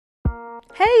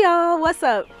Hey y'all, what's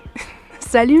up?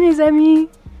 Salut mes amis.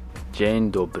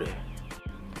 Dzień dobry.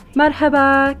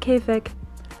 مرحبا كيفك؟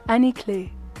 أني كلي.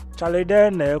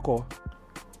 Chalede neko.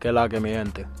 Kela que mi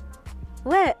gente.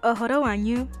 What? Ohoro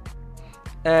wanyu?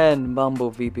 And Mambo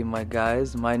VP, my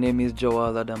guys. My name is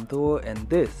Joel Adamto, and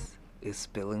this is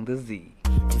Spilling the Z.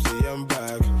 I'm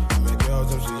back. I'm a girl,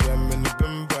 I'm in the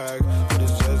bin bag. For the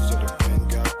sets of the pen,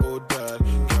 got all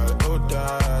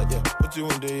that. Yeah, put you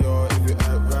in the yard if you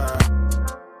act right.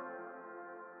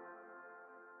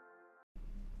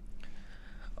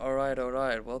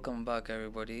 Alright. Welcome back,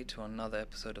 everybody, to another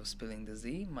episode of Spilling the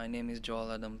Z. My name is Joel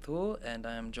Adamto, and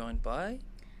I am joined by.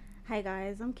 Hi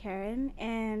guys, I'm Karen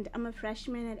and I'm a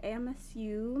freshman at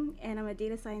AMSU and I'm a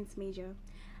data science major.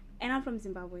 And I'm from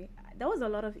Zimbabwe. That was a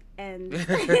lot of N's.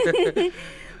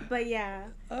 But yeah.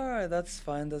 Alright, that's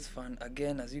fine.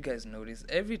 Again, as you guys notice,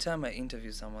 every time I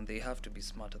interview someone, they have to be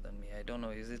smarter than me. I don't know,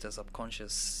 is it a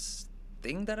subconscious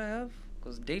thing that I have?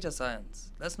 Because data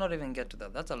science, let's not even get to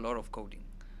that. That's a lot of coding.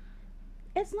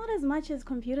 It's not as much as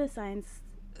computer science.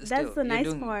 Still, That's the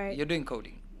nice part. You're doing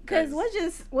coding. Because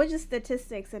Guys, we're just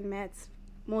statistics and maths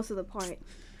most of the part.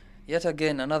 Yet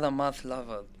again, another math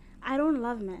lover. I don't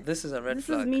love math. This is a red This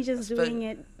flag. is me just doing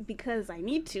it because I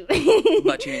need to.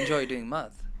 But you enjoy doing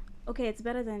math. Okay, it's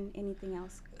better than anything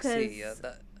else. See,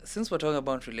 since we're talking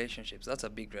about relationships, that's a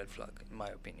big red flag, in my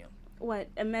opinion. What,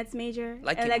 a maths major?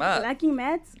 Liking math. Liking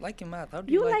maths? Liking math, how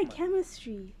do You you like math?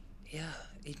 chemistry. Yeah,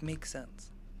 it makes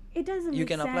sense. It doesn't You make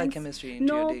can sense. apply chemistry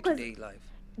into your day-to-day life.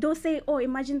 They'll say, oh,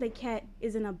 imagine the cat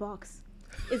is in a box.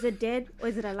 Is it dead or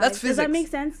is it alive? That's Does that physics. make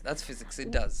sense? That's physics, it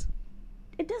does.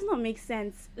 It does not make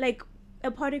sense. Like,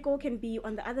 a particle can be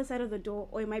on the other side of the door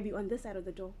or it might be on this side of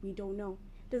the door. We don't know.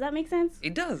 Does that make sense?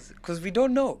 It does, because we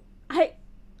don't know.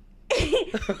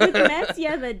 With maths, you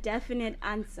have a definite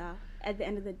answer at the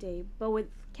end of the day. But with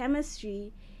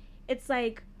chemistry, it's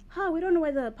like, we don't know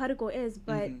where the particle is,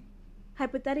 but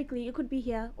hypothetically, it could be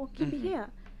here or it could be here.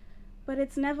 But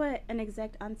it's never an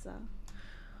exact answer.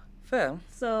 Fair.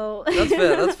 So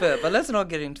That's fair. But let's not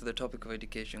get into the topic of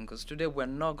education, because today we're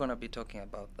not going to be talking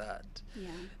about that. Yeah.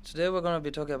 Today we're going to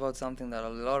be talking about something that a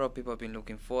lot of people have been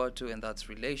looking forward to, and that's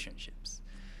relationships.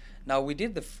 Now, we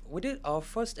did our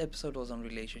first episode was on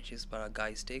relationships by a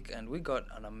guy's take, and we got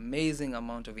an amazing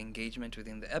amount of engagement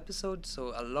within the episode.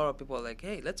 So a lot of people are like,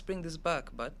 hey, let's bring this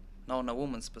back, but now on a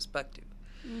woman's perspective.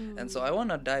 And so I want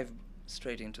to dive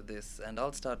straight into this, and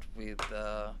I'll start with,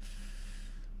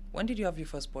 when did you have your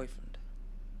first boyfriend?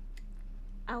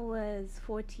 I was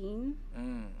 14,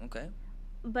 Okay.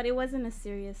 but it wasn't a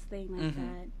serious thing like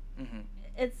that.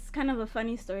 It's kind of a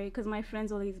funny story because my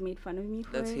friends always made fun of me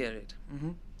for Let's it. hear it.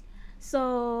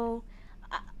 So,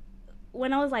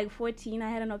 when I was like 14, I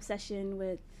had an obsession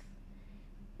with,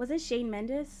 was it Shane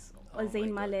Mendes or Oh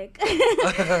Zayn my Malik?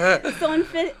 So on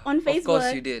Facebook, Of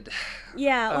course you did.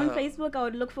 yeah, on Facebook I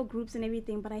would look for groups and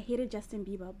everything, but I hated Justin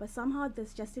Bieber. But somehow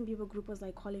this Justin Bieber group was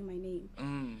like calling my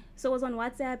name. So it was on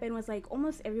WhatsApp and was like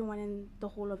almost everyone in the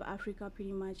whole of Africa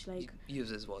pretty much like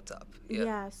Uses WhatsApp.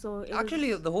 yeah. So it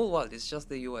Actually, was, the whole world is just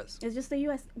the US. it's just the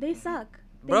US. They suck.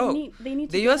 Bro, they need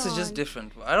to the get US is just on.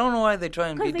 different. I don't know why they try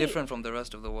and be 'Cause they- different from the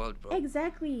rest of the world, bro.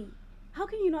 Exactly. How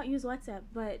can you not use WhatsApp?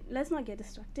 But let's not get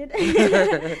distracted.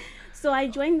 So I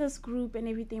joined this group and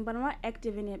everything, but I'm not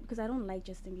active in it because I don't like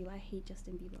Justin Bieber. I hate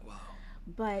Justin Bieber. Wow.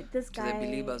 But this To guy. the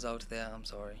believers out there, I'm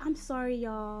sorry. I'm sorry,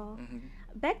 y'all.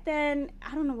 Back then,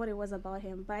 I don't know what it was about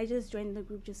him, but I just joined the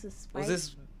group just to spite. Was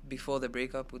this before the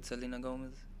breakup with Selena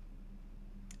Gomez?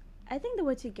 I think they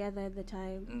were together at the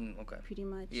time, Okay. pretty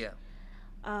much. Yeah.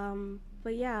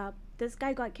 But yeah, this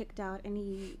guy got kicked out and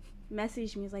he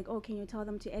messaged me. He's like, oh, can you tell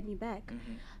them to add me back?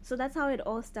 So that's how it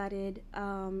all started.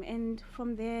 And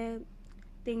from there,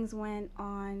 things went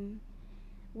on.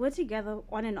 We're together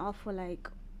on and off for like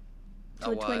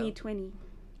till A while. 2020.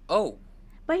 Oh,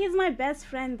 But he's my best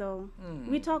friend though.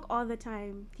 We talk all the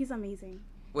time. He's amazing.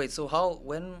 wait, so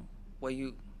when were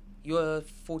you were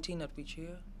 14 at which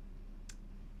year?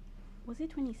 Was it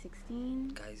 2016?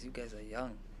 Guys, you guys are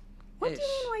young. What do you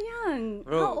mean we're young?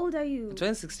 Bro, How old are you?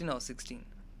 2016 I was 16.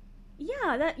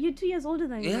 Yeah, that you're 2 years older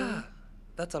than me. Yeah,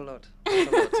 that's a lot. That's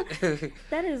a lot.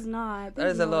 That is not. That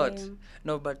There's is a no lot. way.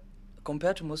 No, but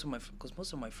compared to most of my, because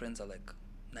most of my friends are like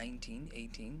 19,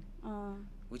 18,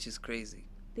 which is crazy.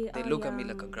 They are look at me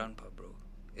like a young. grandpa, bro.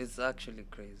 It's actually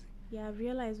crazy. Yeah, I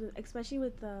realize, especially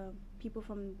with the people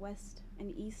from West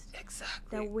and East, Exactly.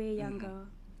 they're way younger.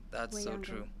 That's way so younger.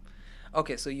 true.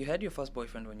 Okay, so you had your first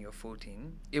boyfriend when you were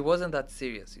 14. It wasn't that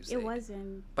serious, you said. It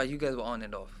wasn't. But you guys were on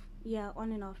and off. Yeah,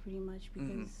 on and off pretty much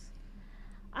because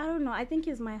I don't know. I think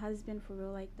he's my husband for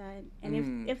real like that.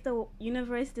 And if the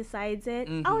universe decides it,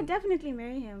 I Mhm. would definitely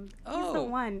marry him. He's the Oh.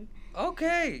 one.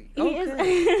 Okay. He Okay. is.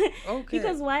 Okay.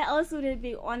 Because why else would it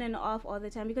be on and off all the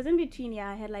time? Because in between,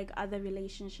 I had like other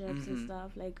relationships and Mhm.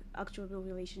 stuff, like actual real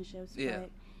relationships. Yeah. But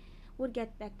would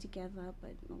get back together,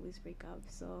 but always break up.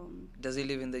 So Does he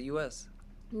live in the U.S.?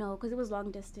 no, because it was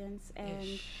long distance, and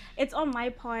Ish. it's on my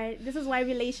part. This is why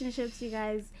relationships, you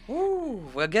guys. Ooh,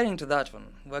 we're getting to that one.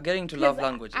 We're getting to love 'Cause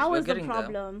languages. I we're was the getting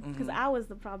problem. Because Mhm. I was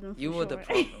the problem. For You were the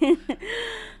sure. problem.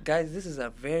 Guys, this is a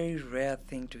very rare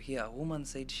thing to hear. A woman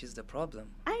said she's the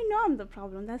problem. I know I'm the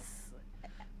problem. That's.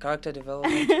 Character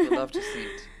development, we'd love to see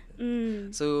it.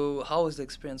 Mm. So, how was the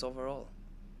experience overall?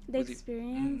 The with you-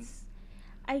 experience,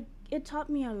 it taught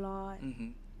me a lot Mm-hmm.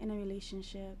 in a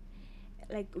relationship,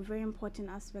 like very important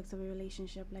aspects of a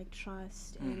relationship, like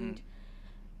trust and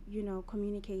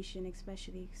communication,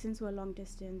 especially since we're long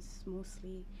distance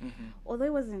mostly. Mm-hmm. Although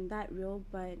it wasn't that real,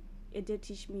 but it did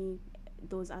teach me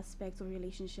those aspects of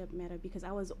relationship matter, because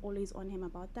I was always on him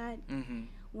about that Mm-hmm.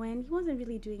 when he wasn't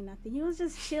really doing nothing. He was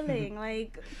just chilling,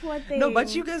 like poor thing. No,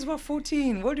 but you guys were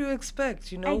 14. What do you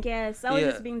expect, you know? I guess I was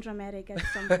Yeah. just being dramatic at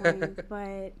some point,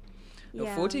 but No,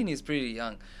 yeah. 14 is pretty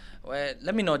young. Well,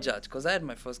 let me not judge, because I had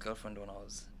my first girlfriend when I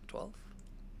was 12.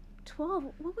 12.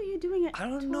 What were you doing at I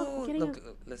don't 12? know. Getting Look,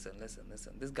 a- listen.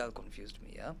 This girl confused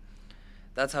me, yeah?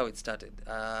 That's how it started.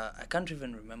 I can't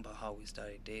even remember how we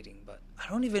started dating, but I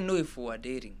don't even know if we were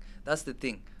dating. That's the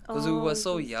thing. Because we were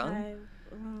so this young. guy,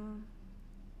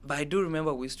 But I do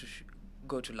remember we used to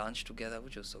go to lunch together,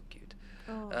 which was so cute.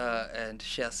 oh. And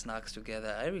share snacks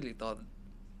together. I really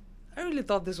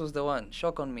thought this was the one.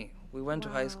 Shock on me. We went to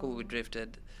high school, we Wow.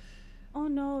 drifted. Oh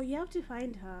no, you have to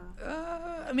find her.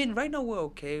 I mean, right now we're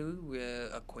okay. We're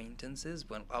acquaintances.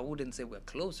 When I wouldn't say we're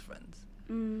close friends,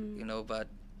 you know. But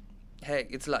hey,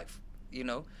 it's life, you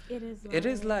know. It is. It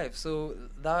is life. So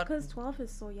that Because 12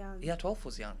 is so young. yeah, 12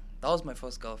 was young. That was my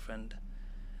first girlfriend.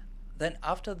 Then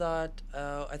after that,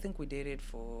 I think we dated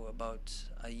for about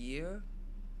a year.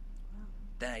 Wow.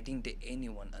 Then I didn't date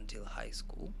anyone until high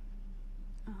school.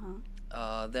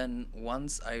 Uh-huh. Then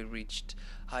once I reached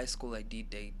high school, I did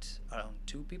date around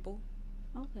 2 people.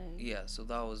 Okay. Yeah, so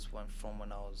that was from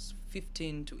when I was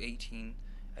 15 to 18.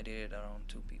 I dated around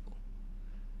 2 people.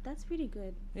 That's pretty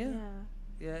good. Yeah.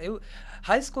 Yeah. Yeah,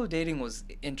 high school dating was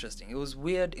interesting. It was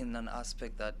weird in an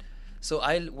aspect that, so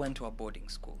I went to a boarding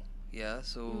school. Yeah,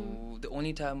 so the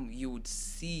only time you would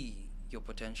see your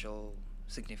potential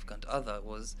significant other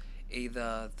was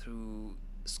either through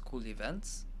school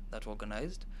events that were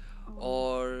organized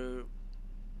or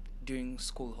during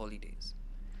school holidays.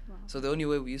 Wow. So the only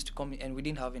way we used to communicate, and we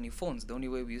didn't have any phones, the only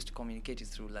way we used to communicate is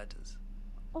through letters.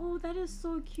 Oh, that is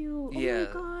so cute. Yeah,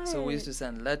 Oh my god. so we used to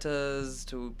send letters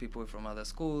to people from other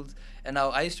schools, and now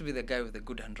I used to be the guy with the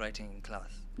good handwriting in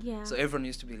class. Yeah. So everyone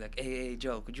used to be like, "Hey,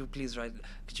 Joe, could you please write?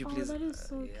 Could you Oh, please?" that is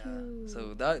so yeah. cute.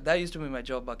 So that used to be my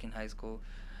job back in high school.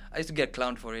 I used to get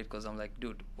clowned for it because I'm like,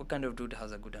 dude, what kind of dude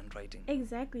has a good handwriting?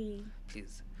 Exactly.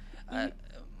 Please. You-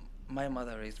 My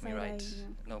mother raised me right. Side-eye,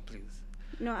 yeah. No, please.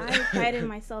 No, I prided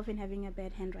myself in having a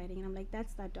bad handwriting, and I'm like,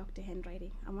 that's that doctor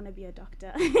handwriting. I want to be a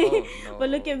doctor. Oh, But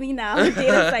look at no. me now,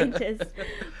 data scientist.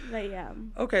 But yeah.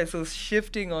 Okay, so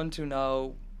shifting on to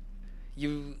now,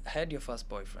 you had your first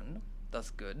boyfriend. That's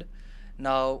good.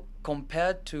 Now,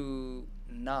 compared to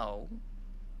now,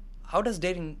 how does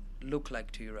dating look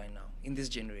like to you right now in this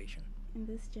generation? In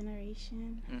this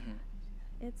generation, Mm-hmm.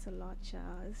 it's a lot,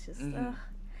 child. It's just, Mhm.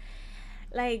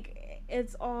 like,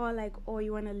 it's all like, oh,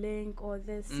 you want to link, or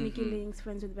this sneaky Mhm. links,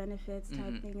 friends with benefits type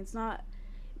Mhm. thing. It's not,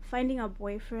 finding a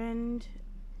boyfriend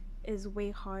is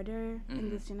way harder in Mhm.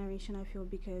 this generation, I feel,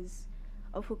 because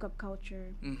of hookup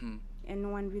culture Mm-hmm. and no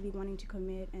one really wanting to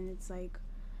commit, and it's like,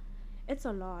 it's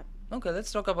a lot. Okay,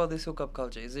 let's talk about this hookup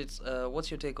culture. Is it?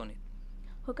 What's your take on it?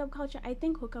 Hookup culture, I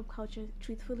think hookup culture,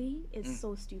 truthfully, is Mm.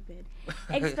 so stupid,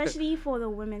 especially for the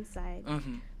women's side,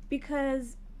 Mm-hmm.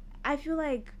 because I feel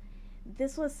like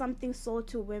this was something sold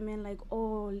to women, like,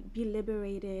 oh, be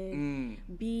liberated,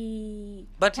 be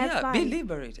But have yeah, be fun.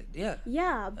 liberated. Yeah.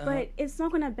 Yeah, Uh-huh. but it's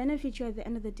not gonna benefit you at the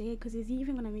end of the day, because is he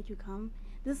even gonna make you come?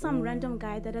 This is some random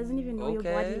guy that doesn't even know your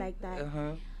body Okay, like that.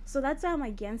 Uh-huh. So that's why I'm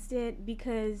against it,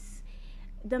 because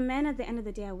the men at the end of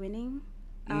the day are winning.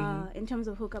 In terms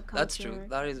of hookup culture, That's true.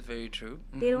 That is very true.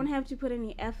 they don't have to put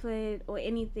any effort or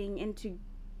anything into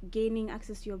gaining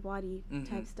access to your body Mhm.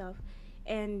 type stuff,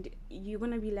 and you're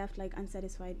gonna be left like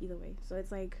unsatisfied either way. So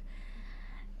it's like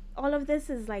all of this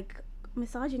is like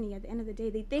misogyny at the end of the day.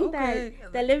 They think Okay.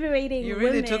 that they're liberating You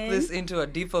really women, took this into a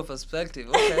deeper perspective.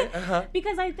 Okay. Uh-huh.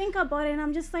 because I think about it and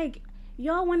I'm just like,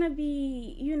 y'all want to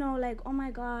be, like, oh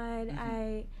my god,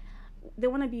 Mhm. they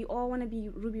want to be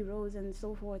Ruby Rose and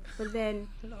so forth, but then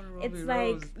it's Ruby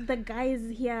like Rose. the guys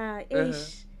here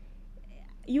ish.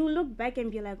 You look back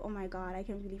and be like, oh my god, I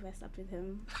can't believe I slept with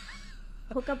him.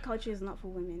 Hookup culture is not for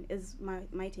women, is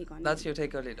my take on That's it. your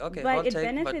take on it. Okay, But hot it take,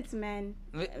 benefits men.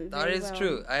 that very is well.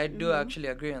 true. I do actually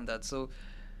agree on that. So,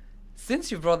 since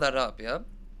you brought that up, yeah,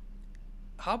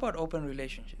 how about open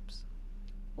relationships?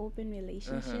 Open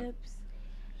relationships.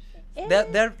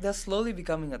 They're slowly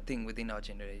becoming a thing within our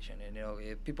generation,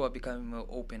 and people are becoming more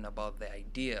open about the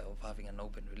idea of having an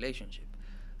open relationship.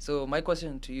 So my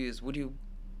question to you is, would you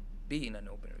be in an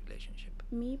open relationship?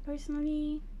 Me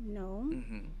personally, no.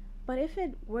 Mm-hmm. But if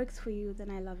it works for you, then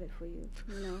I love it for you.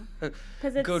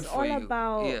 Because it's Good for all you.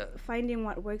 about Yeah. finding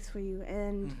what works for you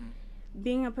and Mm-hmm.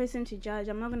 being a person to judge.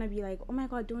 I'm not gonna be like, oh my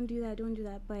god, don't do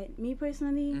that. But me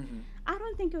personally, Mm-hmm. I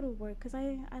don't think it'll work because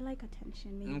I like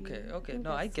attention. Maybe. Okay. think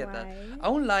No, I that's get that. why. I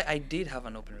won't lie. I did have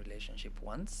an open relationship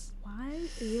once. Why?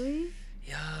 Really?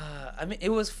 Yeah, I mean, it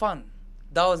was fun.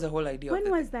 That was the whole idea. When of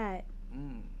the was thing. that?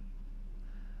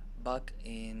 Back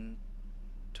in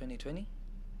 2020.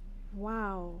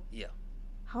 Wow. Yeah.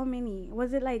 How many?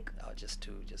 Was it like? Oh, just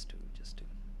two.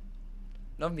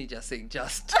 Not me just saying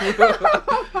just two.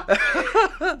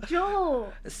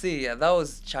 Joe. See, yeah, that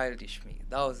was childish me.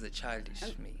 That was the childish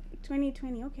me.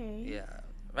 2020. Okay. Yeah.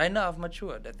 Right now I've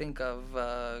matured. I think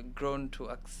I've grown to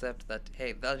accept that,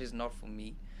 hey, that is not for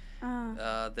me.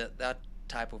 That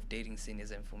type of dating scene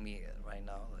isn't for me right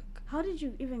now. Like, How did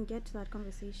you even get to that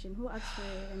conversation? Who asked for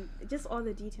it? And just all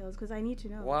the details, because I need to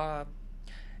know. wow.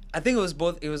 I think it was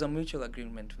both. It was a mutual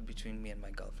agreement between me and my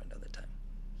girlfriend at the time.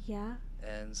 Yeah.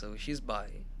 And so she's bi.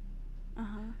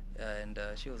 Uh-huh. And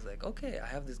she was like, okay, I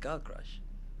have this girl crush.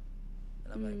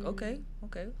 And I'm like, okay,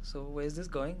 so where's this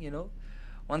going,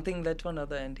 One thing led to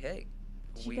another, and hey,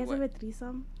 Did we you guys went. have a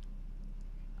threesome?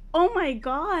 Oh my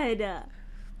god.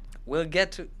 We'll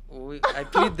get to... I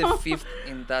plead the fifth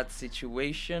in that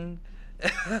situation.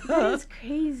 That is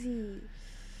crazy.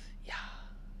 Yeah.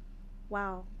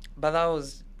 Wow. But that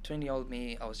was 20-year-old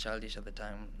me. I was childish at the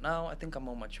time. Now I think I'm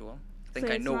more mature. I think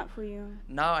So I it's know. not for you.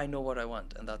 Now I know what I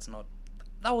want, and that's not...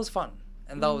 That was fun,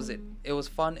 and that was it. It was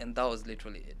fun, and that was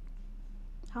literally it.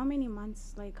 How many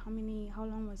months? Like, how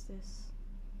long was this?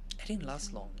 It didn't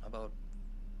last long. About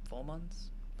 4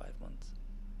 months, 5 months.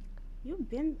 You've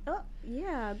been... Oh,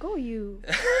 yeah. Go you.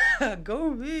 Go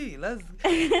me. Let's...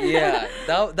 Yeah,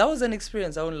 that was an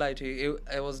experience. I won't lie to you.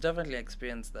 It was definitely an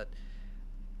experience that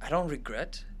I don't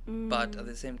regret, but at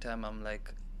the same time, I'm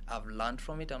like, I've learned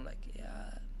from it. I'm like,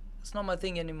 yeah, it's not my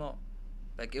thing anymore.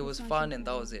 Like, it was not fun, your and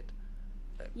that thing. was it.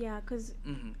 Like, Yeah, because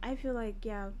I feel like,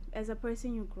 yeah, as a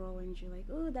person you grow and you're like,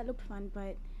 oh, that looked fun.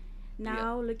 But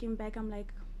now, looking back, I'm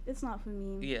like, it's not for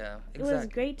me. yeah, It exactly. was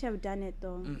great to have done it,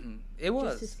 though. It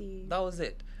was. to see. That was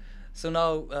it. So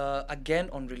now, again,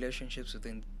 on relationships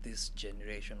within this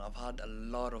generation, I've had a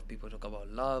lot of people talk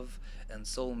about love and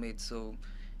soulmates. So,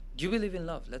 do you believe in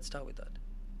love? Let's start with that.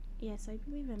 Yes, I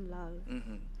believe in love.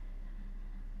 Mm-hmm.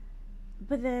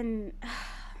 But then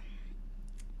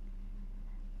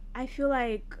I feel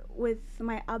like with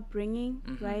my upbringing,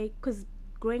 right? Because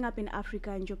growing up in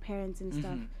Africa and your parents and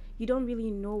stuff, you don't really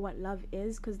know what love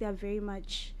is because they're very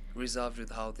much Reserved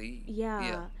with how they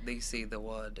they say the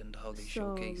word and how they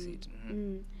showcase it.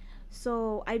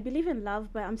 So I believe in love,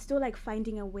 but I'm still like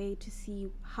finding a way to see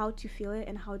how to feel it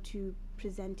and how to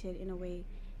present it in a way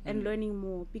and learning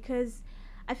more, because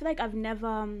I feel like I've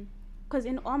never, because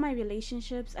in all my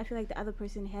relationships I feel like the other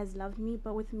person has loved me,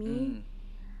 but with me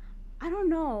I don't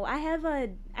know,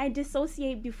 I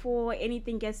dissociate before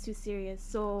anything gets too serious,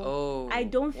 so I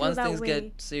don't feel once that things way.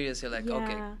 get serious, you're like,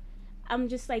 okay, I'm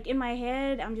just like, in my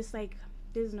head I'm just like,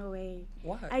 there's no way.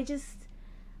 why? I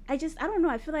don't know,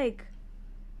 I feel like,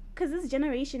 because this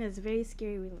generation is very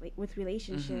scary with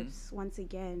relationships. Once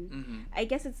again, I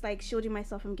guess it's like shielding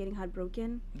myself from getting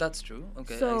heartbroken. That's true.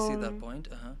 Okay, I So, see that point.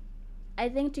 I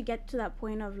think to get to that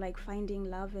point of like finding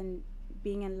love and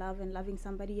being in love and loving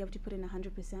somebody, you have to put in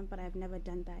 100%, but I've never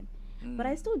done that. But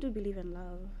I still do believe in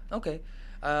love. Okay.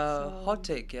 Hot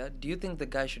take, yeah? Do you think the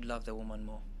guy should love the woman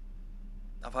more?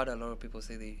 I've heard a lot of people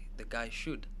say the guy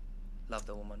should love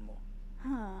the woman more.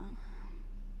 Huh.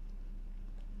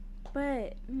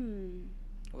 But,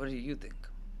 What do you think?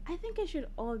 I think it should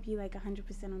all be like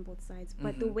 100% on both sides.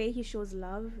 But the way he shows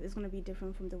love is going to be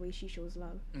different from the way she shows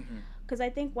love. Because I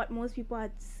think what most people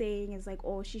are saying is like,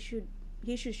 oh, he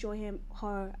should show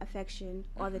her affection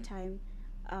all the time,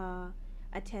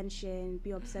 attention,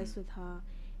 be obsessed with her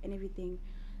and everything.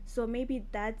 So maybe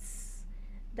that's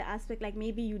the aspect, like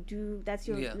maybe that's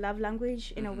your love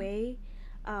language in a way.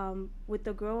 With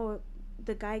the girl,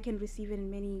 the guy can receive it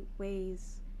in many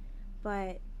ways,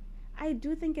 but I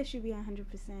do think it should be 100%.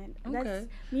 Okay. That's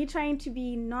me trying to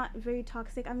be not very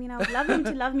toxic. I mean, I would love him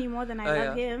to love me more than I Oh,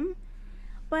 love yeah. him.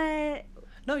 But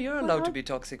No, you're Well, allowed to how- be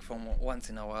toxic from once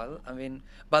in a while. I mean,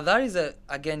 but that is a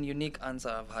again unique answer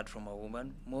I've had from a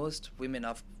woman. Most women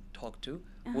I've talked to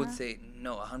would Uh-huh. say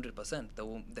no, 100%.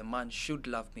 The man should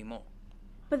love me more.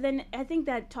 but then I think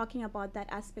that talking about that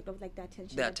aspect of like the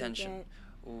attention. The that they attention. get,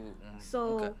 Ooh, So,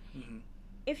 okay. Mhm.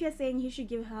 if you're saying he should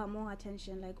give her more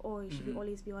attention, like, oh, he should Mhm. be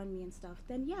always be on me and stuff,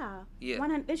 then yeah.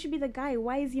 Yeah. It should be the guy.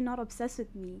 Why is he not obsessed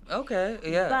with me? Okay,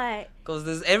 yeah. But Because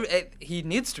there's he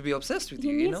needs to be obsessed with he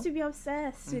you, needs you know? to be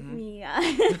obsessed with Mhm.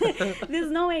 me.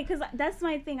 There's no way, because that's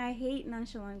my thing. I hate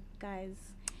nonchalant guys.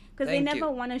 Because they Thank never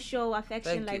you. want to show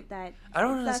affection Thank you. like that. I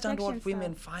don't It's the understand what affection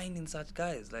women stuff. find in such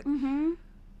guys. Like, Mm-hmm.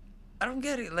 I don't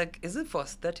get it. Like, is it for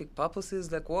aesthetic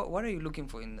purposes? Like, what are you looking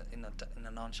for in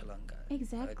a nonchalant guy?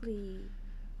 Exactly.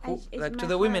 Like to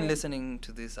the women listening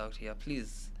to this out here,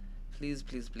 please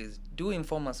do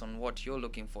inform us on what you're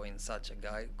looking for in such a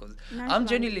guy, because I'm Nonchalant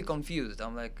genuinely dude. confused.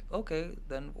 I'm like, okay,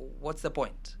 then what's the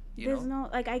point? You There's know? no,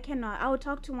 like, I cannot. I would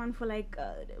talk to one for like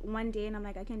one day and I'm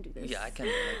like, I can't do this. Yeah, I can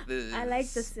like this. I like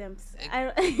the simps.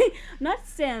 It- Not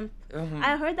simp. Mhm.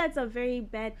 I heard that's a very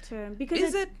bad term because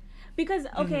Is it's- it? Because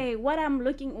okay, what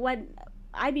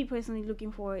I be personally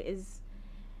looking for is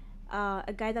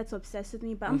a guy that's obsessed with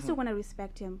me, but I'm still gonna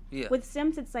respect him. Yeah. With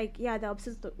simps, it's like, yeah, they're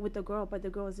obsessed with the girl, but the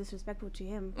girl is disrespectful to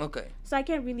him. Okay. So I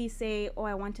can't really say, oh,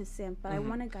 I want a simp, but I Mhm.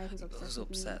 want a guy who's obsessed Who's with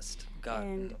obsessed? me God.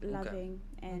 and okay. loving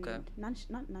and Okay.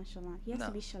 not nonchalant. He has No.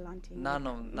 to be chalanting. None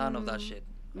of that Mm. shit.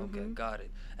 Okay, Mhm. got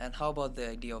it. And how about the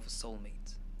idea of a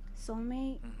soulmate?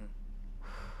 Soulmate. Mm-hmm.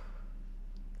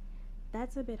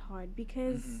 That's a bit hard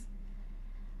because Mhm.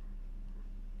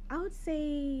 I would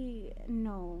say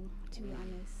no, to be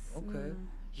honest. Okay. Mm.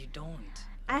 You don't.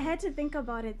 I had to think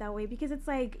about it that way because it's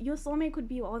like your soulmate could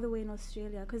be all the way in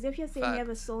Australia. Because if you're saying you have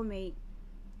a Facts. soulmate,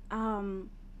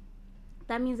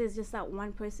 that means there's just that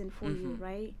one person for you, Mhm.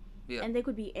 right? Yeah. And they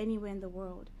could be anywhere in the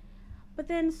world. But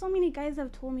then so many guys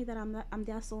have told me that I'm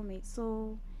their soulmate.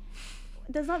 So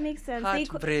does that make sense? They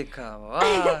could- Heartbreaker.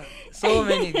 Ah, so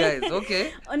many guys.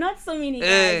 Okay. Oh, not so many guys.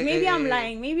 Eh, Maybe eh, I'm eh.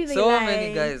 lying. Maybe they So lie.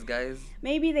 many guys.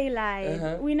 Maybe they lie.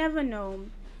 Uh-huh. We never know.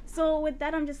 So with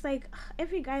that, I'm just like,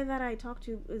 every guy that I talk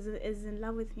to is in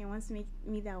love with me and wants to make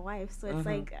me their wife. So it's Mhm.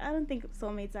 like, I don't think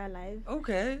soulmates are alive.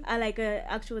 Okay. Are like a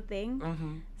actual thing.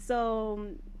 Mm-hmm.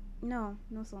 So no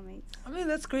soulmates. I mean,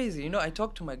 that's crazy. You know, I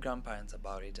talked to my grandparents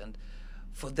about it, and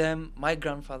for them, my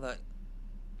grandfather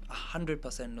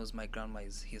 100% knows my grandma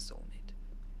is his soulmate.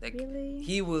 Like, Really?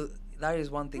 he will, that is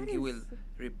one thing That he will is-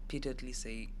 repeatedly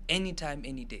say anytime,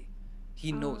 any day.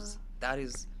 He knows that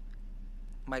is,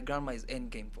 my grandma is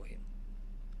endgame for him.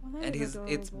 Well, that And is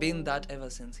it's been that adorable. ever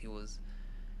since he was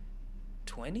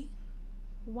 20.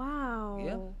 Wow.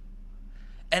 Yeah.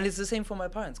 And it's the same for my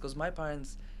parents, because my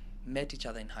parents met each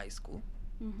other in high school,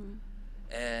 Mm-hmm.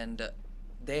 and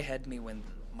they had me when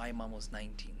my mom was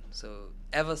 19. So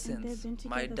ever they've since, been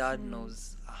my together dad since.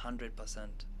 knows 100%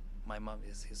 my mom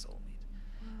is his soulmate.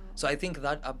 Wow. So I think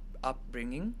that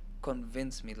upbringing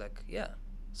convinced me, like, yeah,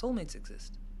 soulmates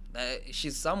exist.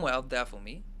 She's somewhere out there for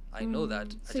me. I know that.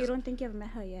 Mm. I So you don't think you've met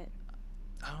her yet?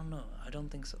 I don't know. I don't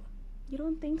think so. You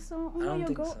don't think so? Oh, I don't your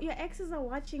think so. your exes are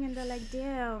watching and they're like,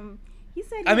 damn. He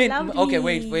said I he mean, loved okay,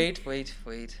 me. wait.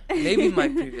 Maybe my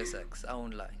previous ex. I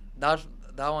won't lie. That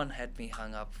one had me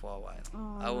hung up for a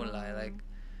while. I won't lie. Oh. Like,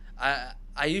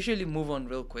 I usually move on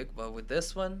real quick, but with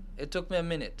this one, it took me a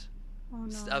minute. Oh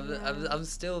no. I'm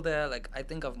still there. Like, I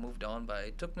think I've moved on, but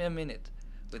it took me a minute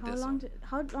with this one.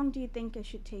 How long do you think it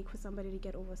should take for somebody to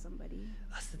get over somebody?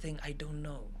 That's the thing. I don't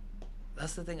know.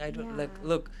 That's the thing. I don't like. Yeah.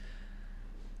 Look,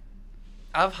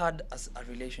 I've had a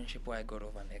relationship where I got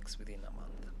over an ex within a month.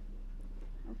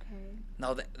 Okay.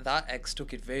 Now that ex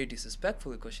took it very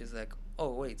disrespectfully, because she's like,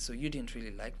 "Oh wait, so you didn't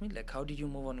really like me? Like, how did you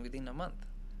move on within a month?"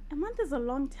 A month is a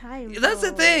long time. That's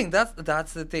the though. thing.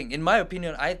 That's the thing. In my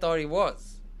opinion, I thought it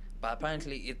was, but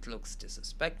apparently it looks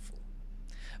disrespectful.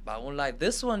 But I won't lie.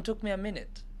 This one took me a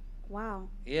minute. Wow.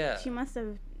 Yeah, She must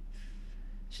have.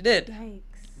 she did. Yikes.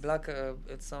 Black.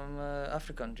 It's some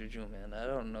African juju, man. I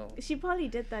don't know. She probably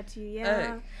did that to you.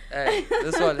 Yeah. Hey,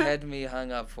 this one had me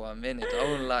hung up for a minute. I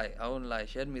won't lie.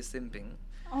 She had me simping.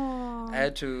 Oh. I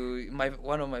had to.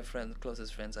 One of my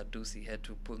closest friends at Dusi, had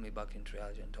to pull me back into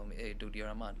reality and tell me, "Hey, dude, you're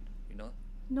a man. You know,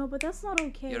 No, but that's not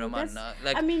okay. you're a man That's- now.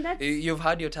 Like, I mean, that's. you've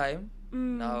had your time.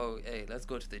 Mm, Now, hey, let's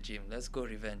go to the gym. Let's go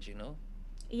revenge. You know,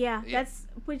 Yeah, yeah. that's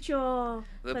put your.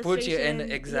 put your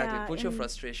frustration- put your in-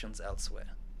 frustrations elsewhere.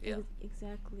 Yeah,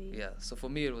 Exactly. yeah. So for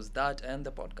me, it was that and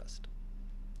the podcast.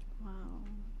 Wow.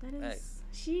 That Hey. is.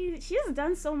 she's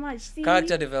done so much. See,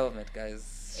 Character development,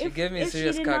 guys. She gave me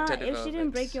serious character development. If she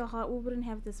didn't break your heart, we wouldn't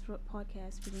have this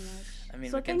podcast pretty much. I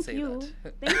mean, so we can thank say you.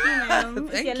 that. Thank you, ma'am,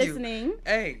 if Thank you're you. listening.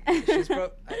 Hey,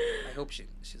 I hope she's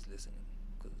listening.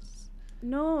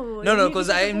 No, No, you- because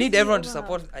you're I supposed need to everyone to over.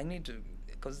 support. I need to,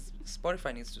 because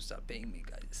Spotify needs to start paying me,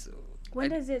 guys. So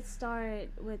When I- does it start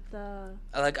with the?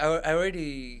 I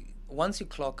already, once you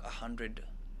clock 100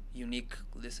 unique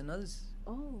listeners,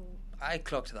 Oh, I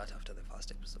clocked that after the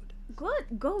first episode. good,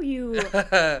 go you. I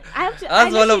have to- That I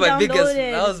was one of my literally biggest.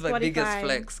 downloaded That was my biggest Spotify.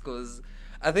 flex, because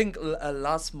I think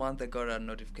last month I got a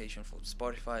notification from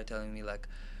Spotify telling me like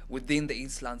within the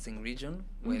East Lansing region,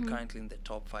 we're Mhm. currently in the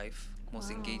top 5 most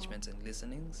Wow. engagements and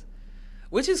listenings,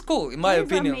 which is cool in my That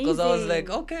is opinion, because I was like,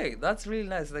 amazing. okay, that's really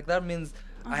nice. Like that means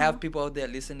I have Uh-huh. people out there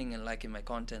listening and liking my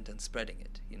content and spreading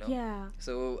it. You know. Yeah.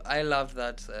 So I love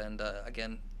that, and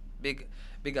again, big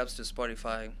ups to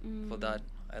Spotify for Mm. that.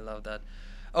 I love that.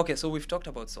 Okay, so we've talked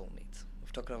about soulmates.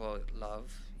 We've talked about love.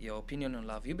 Your opinion on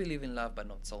love. You believe in love, but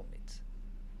not soulmates.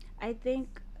 I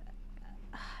think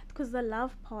because the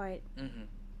love part Mhm.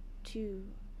 too,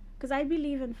 because I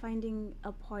believe in finding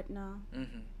a partner.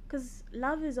 Mhm. Because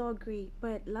love is all great,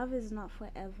 but love is not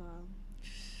forever.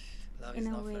 Love In is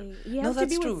a not fair. way, you No, have to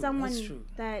that's be true. with someone That's true.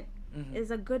 that Mhm.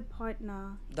 is a good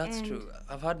partner. That's and- true.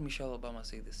 I've heard Michelle Obama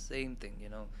say the same thing. You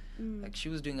know, Mm. like she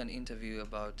was doing an interview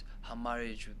about her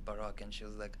marriage with Barack, and she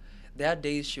was like, there are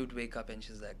days she would wake up and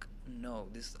she's like, no,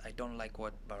 this I don't like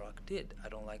what Barack did. I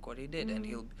don't like what he did, and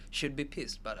Mm. should be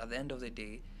pissed. But at the end of the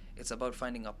day, it's about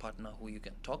finding a partner who you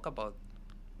can talk about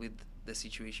with the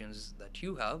situations that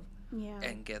you have Yeah.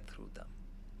 and get through them.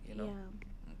 You know. Yeah.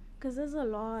 Because there's a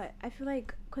lot. I feel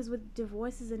like, because with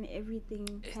divorces and everything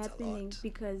It's a happening lot.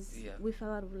 because Yeah. we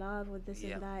fell out of love or this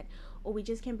Yeah. and that, or we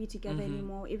just can't be together Mhm.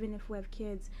 anymore, even if we have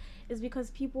kids, is because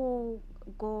people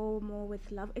go more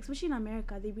with love, especially in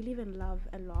America. They believe in love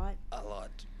a lot. A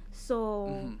lot. So,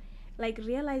 Mhm. like,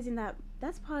 realizing that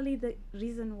that's probably the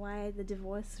reason why the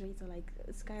divorce rates are like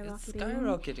skyrocketing. It's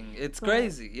skyrocketing. It's But-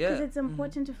 crazy. Yeah. Because it's Mhm.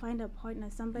 important to find a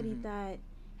partner, somebody Mhm. that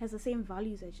has the same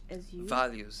values as you.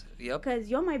 Values. Yep.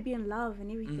 Because you might be in love and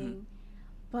everything,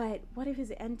 Mm-hmm. but what if he's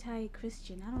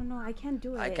anti-Christian? I don't know. I can't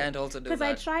do it. I can't also do Because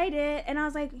I that. tried it and I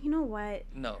was like, you know what?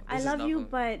 No. I this is love not you, for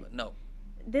me. but no.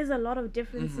 There's a lot of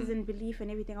differences Mhm. in belief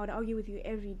and everything. I would argue with you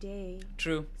every day.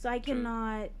 True. So I True.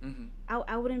 cannot. Mm-hmm.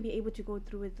 I wouldn't be able to go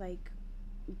through with like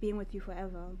being with you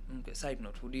forever. Okay. Side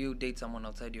note: would you date someone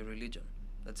outside your religion?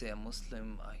 Let's say a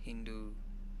Muslim, a Hindu,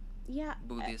 Yeah.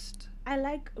 Buddhist. I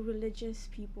like religious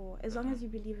people as long Uh-huh. as you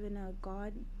believe in a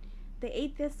God. The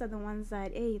atheists are the ones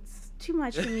that, hey, it's too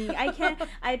much for me. I can't.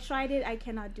 I tried it. I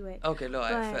cannot do it. Okay, no, But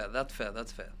fair. That's fair.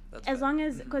 That's fair. That's As fair. long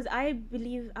as, Mhm. because I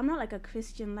believe, I'm not like a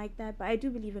Christian like that, but I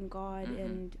do believe in God, Mhm.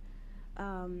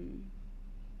 and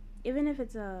even if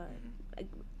it's Mhm. like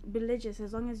religious,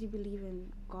 as long as you believe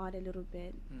in God a little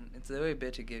bit. It's the way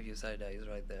Betty gave you side eyes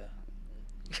right there.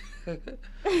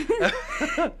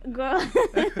 Girl.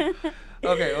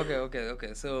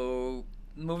 Okay. So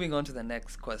moving on to the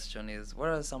next question is: what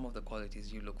are some of the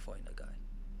qualities you look for in a guy?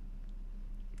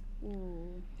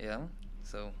 Ooh. Yeah.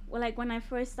 So. Well, like when I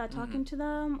first start talking to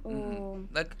them, or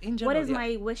Like in general. what is yeah.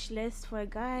 my wish list for a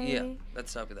guy? Yeah.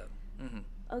 Let's start with that. Mm-hmm.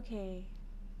 Okay,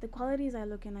 the qualities I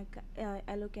look at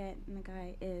in a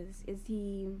guy is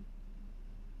he.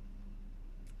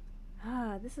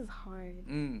 This is hard.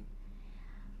 Mm.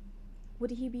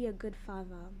 Would he be a good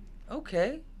father?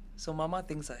 Okay. So Mama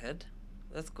thinks ahead.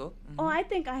 Let's go. Oh, Mhm. I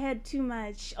think I had too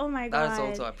much. Oh my god. That's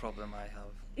also a problem I have.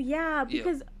 Yeah,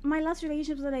 because my last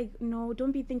relationships were like, no,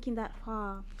 don't be thinking that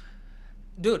far.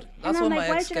 Dude, that's I'm what like, my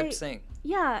why ex should kept I- saying.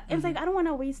 Yeah, it's like Mhm. I don't want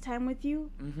to waste time with you.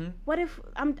 Mm-hmm. What if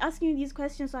I'm asking you these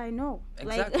questions so I know?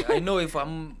 Exactly. I know if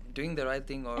I'm doing the right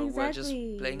thing or we're just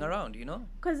Exactly. playing around, you know?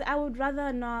 Because I would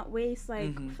rather not waste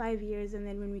like Mhm. 5 years, and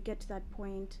then when we get to that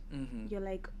point, Mm-hmm. you're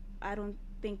like, I don't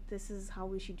think this is how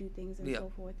we should do things, and Yeah. so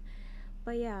forth.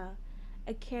 But yeah,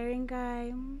 a caring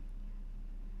guy,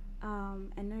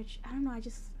 a nurture. I don't know. I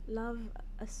just love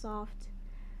a soft,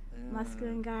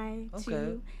 masculine guy Okay.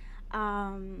 too.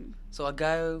 So a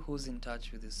guy who's in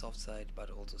touch with his soft side but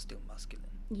also still masculine.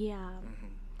 Yeah.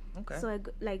 Mm-hmm. Okay. So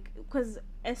because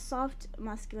a soft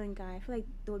masculine guy, I feel like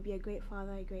there would be a great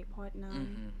father, a great partner,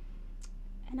 Mm-hmm.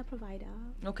 and a provider.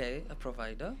 Okay, a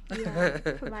provider. Yeah,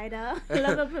 provider. I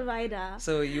love a provider.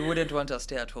 So you wouldn't want a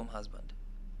stay-at-home husband?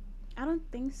 I don't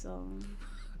think so.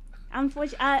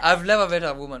 Unfortunately, I've never met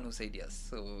a woman who said yes.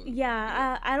 So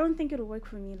yeah, I don't think it'll work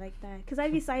for me like that. Cause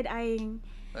I'd be side-eyeing.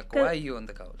 like, why are you on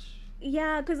the couch?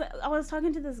 Yeah, cause I was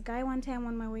talking to this guy one time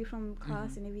on my way from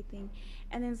class Mhm. and everything,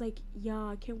 and then it's like, yeah,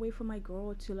 I can't wait for my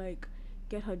girl to like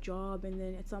get her job, and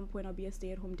then at some point I'll be a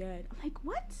stay-at-home dad. I'm like,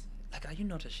 what? Like, are you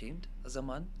not ashamed as a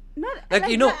man? Not Like,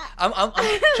 you know, that. I'm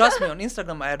trust me, on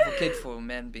Instagram I advocate for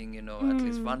men being, you know, at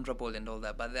least Mm. vulnerable and all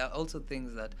that, but there are also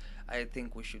things that I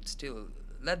think we should still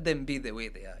let them be the way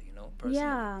they are, you know, personally.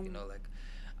 Yeah. You know, like,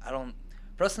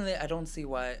 I don't see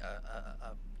why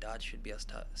a dad should be a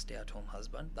stay-at-home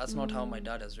husband. That's not how my Mm.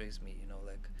 dad has raised me, you know,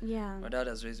 like, Yeah. my dad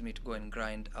has raised me to go and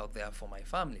grind out there for my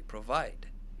family, provide,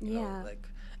 you know, Yeah. like,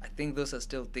 I think those are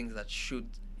still things that should,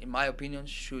 in my opinion,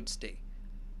 should stay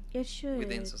It should.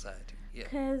 within society. Yeah.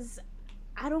 Because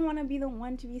I don't want to be the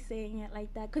one to be saying it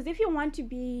like that. Because if you want to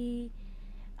be,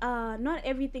 not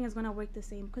everything is going to work the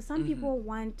same. Because some Mhm. people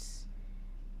want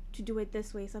to do it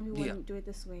this way, some people Yeah. want to do it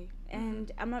this way.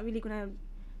 And I'm not really going to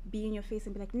be in your face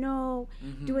and be like, no,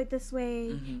 do Mhm. it this way,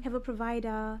 Mhm. have a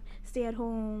provider, stay at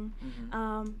home.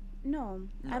 Mhm. No,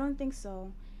 No. I don't think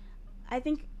so. I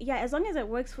think, yeah, as long as it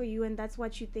works for you and that's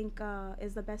what you think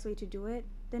is the best way to do it,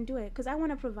 then do it. Because I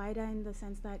want a provider in the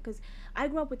sense that, because I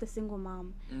grew up with a single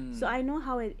mom. So I know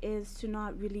how it is to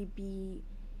not really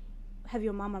have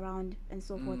your mom around and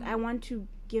so forth. I want to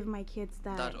give my kids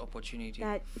that opportunity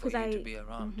that- for 'cause you to I- be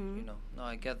around, Mhm. you know. No,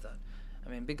 I get that. I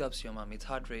mean, big ups to your mom. It's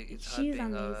hard She's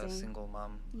being a amazing. single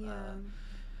mom. Yeah.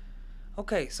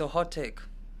 Okay, so hot take,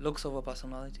 looks over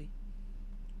personality.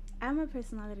 I'm a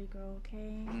personality girl,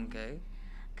 okay? Okay.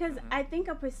 Because Mhm. I think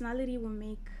a personality will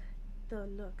make the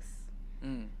looks.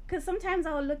 Mm. Because sometimes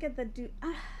I will look at the dude.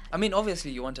 I mean,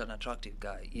 obviously you want an attractive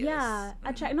guy. Yes. Yeah,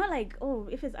 Mhm. not like, oh,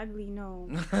 if it's ugly, no.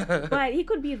 But he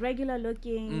could be regular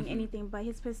looking, Mhm. anything, but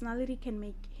his personality can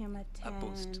make him a 10. a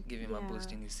boost, give him a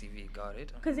boost in his CV. Got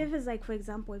it. Because if it's like, for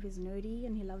example, if he's nerdy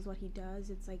and he loves what he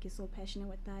does, it's like he's so passionate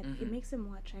with that, Mhm. it makes him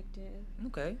more attractive.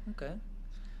 Okay.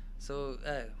 So,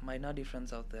 my nerdy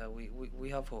friends out there, we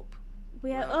have hope.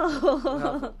 We are, have hope. We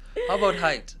have hope. How about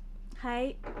height?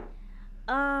 Height?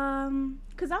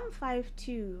 Because I'm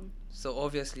 5'2", So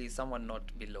obviously someone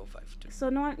not below 5'2". so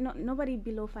nobody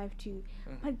below 5'2".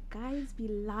 Mhm. But guys be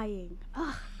lying.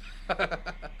 Ugh.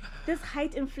 This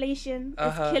height inflation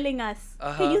Uh-huh. is killing us.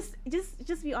 Uh-huh. Can you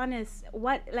just be honest?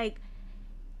 What, like,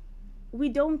 we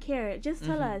don't care. Just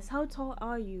tell Mhm. us, how tall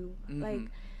are you? Mhm.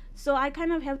 Like, so I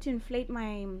kind of have to inflate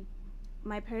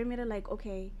my perimeter. Like,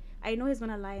 okay, I know he's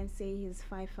gonna lie and say he's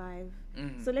 5'5".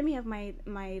 Mhm. So let me have my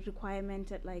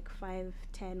requirement at like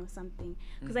 5'10" or something.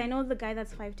 Because I Mhm. know the guy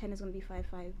that's 5'10" is gonna be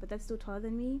 5'5", but that's still taller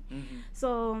than me. Mhm.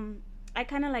 So I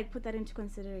kind of like put that into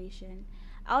consideration.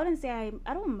 I wouldn't say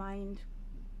I don't mind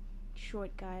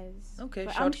short guys. Okay,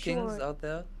 but short I'm kings short. out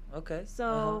there. Okay. So,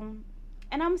 Uh-huh.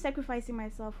 and I'm sacrificing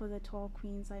myself for the tall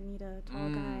queens. I need a tall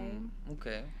guy.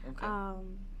 Okay.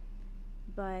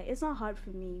 But it's not hard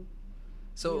for me.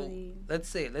 So really. let's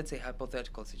say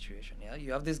hypothetical situation. Yeah,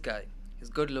 you have this guy. He's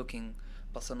good looking,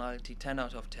 personality 10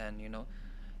 out of 10. You know,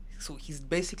 so he's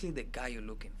basically the guy you're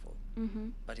looking for,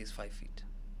 but he's 5 feet.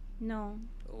 No.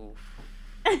 Oh.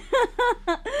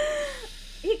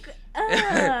 He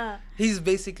He's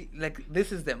basically like,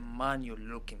 this is the man you're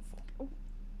looking for.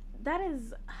 that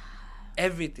is.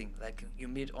 Everything, like, you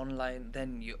meet online,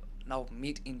 then you now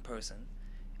meet in person,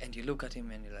 and you look at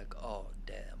him and you're like, oh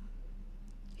damn,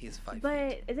 he's 5 feet.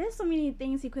 But there's so many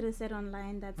things he could have said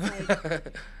online that's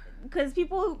like, because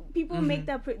people make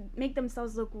make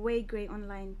themselves look way great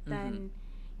online than.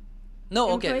 No,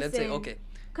 in okay, let's say person. okay.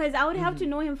 Because I would have to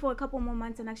know him for a couple more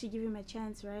months and actually give him a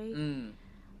chance, right?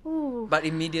 Ooh. But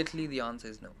immediately the answer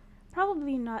is no.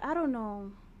 Probably not. I don't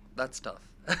know. That's tough.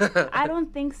 I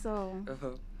don't think so. Uh-huh.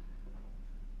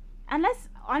 Unless,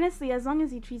 honestly, as long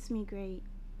as he treats me great.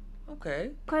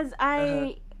 Okay. Because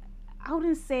I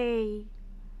wouldn't say.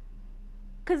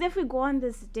 Because if we go on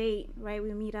this date, right,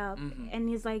 we meet up, and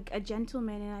he's like a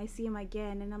gentleman, and I see him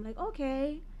again, and I'm like,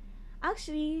 okay,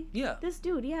 actually, Yeah. this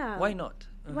dude, yeah. Why not?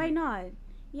 Why not?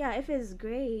 Yeah, if it's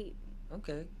great,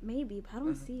 Okay. maybe, but I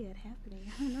don't see it happening.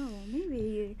 I don't know.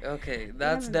 Maybe. Okay,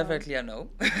 that's never know. definitely a no.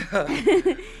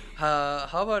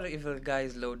 How about if a guy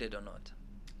is loaded or not?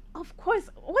 Of course.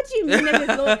 What do you mean if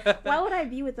it's loaded? Why would I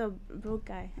be with a broke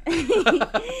guy?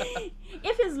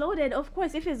 If it's loaded, of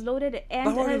course. If it's loaded and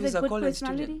But what if has he's a a good college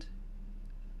personality. student?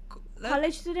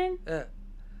 College student? Yeah.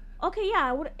 Okay, yeah.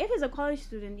 I would, if it's a college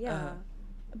student, yeah. Uh-huh.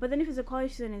 But then if it's a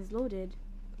college student and it's loaded,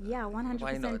 yeah, 100%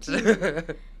 Why not?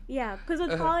 too. Yeah, because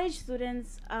with college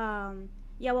students, yeah,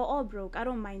 we're all broke. I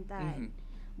don't mind that.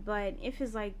 But if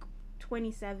it's like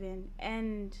 27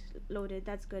 and loaded,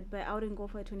 that's good. But I wouldn't go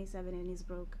for a 27 and he's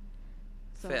broke.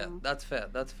 So. Fair. That's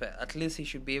fair. At least he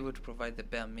should be able to provide the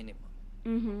bare minimum.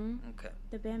 Okay.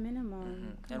 The bare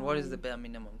minimum. And what is the bare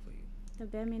minimum for you? The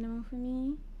bare minimum for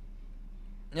me?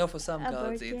 You know, for some A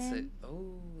girls, it's virgin.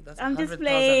 That's I'm just $100,000.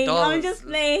 playing. I'm just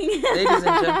playing. Ladies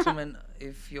and gentlemen,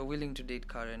 if you're willing to date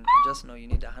Karen, just know you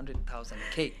need 100,000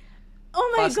 K.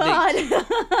 Oh my First date.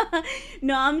 god.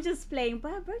 No, I'm just playing.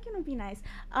 But a Birkin would be nice.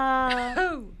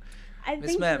 I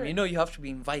Miss think Ma'am, that- you know you have to be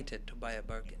invited to buy a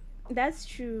Birkin. that's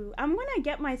true. I'm gonna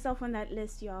get myself on that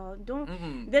list, y'all. Don't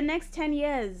Mm-mm. the next 10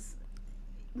 years,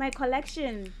 my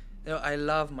collection. You know, I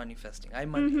love manifesting.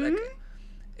 Mhm.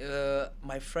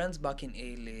 My friends back in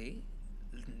LA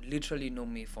literally know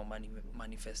me for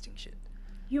manifesting shit.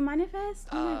 You manifest?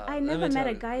 Oh my, I let me never met tell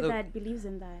a you, guy look. that believes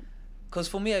in that. Because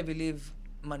for me, I believe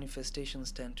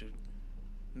manifestations tend to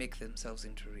make themselves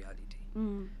into reality.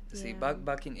 See, Yeah.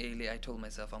 back in LA, I told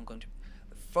myself I'm going to.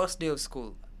 The first day of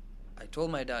school, I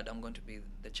told my dad I'm going to be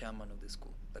the chairman of the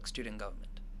school, like student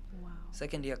government. Wow.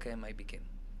 Second year came, I became.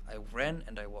 I ran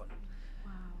and I won.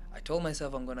 Wow. I told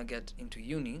myself I'm gonna get into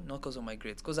uni, not because of my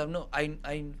grades, because I've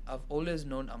always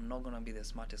known I'm not gonna be the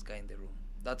smartest guy in the room.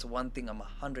 That's one thing I'm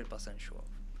 100% sure of.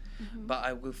 Mhm. But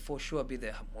I will for sure be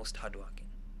the most hardworking.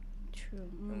 True.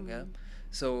 Okay,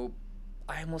 so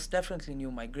I most definitely knew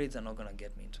my grades are not gonna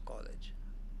get me into college.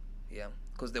 Yeah,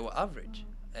 because they were average,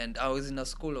 and I was in a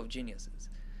school of geniuses.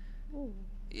 Ooh.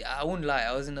 Yeah, I won't lie.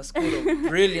 I was in a school of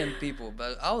brilliant people,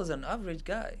 but I was an average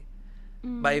guy.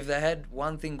 But if they had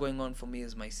one thing going on for me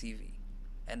is my CV,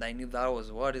 and I knew that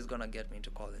was what is gonna get me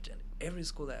into college, and every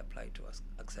school I applied to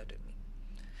accepted me.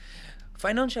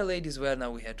 Financial aid is where now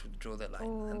we had to draw the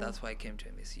line, and that's why I came to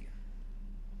MSU.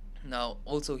 Now,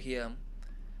 also here,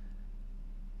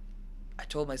 I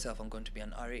told myself I'm going to be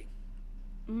an RA.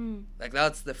 Like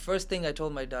that's the first thing I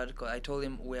told my dad. 'Cause I told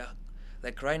him we're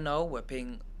like right now we're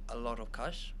paying a lot of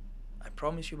cash. I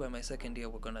promise you by my second year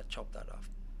we're gonna chop that off,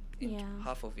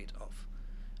 half of it off.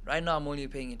 Right now I'm only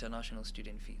paying international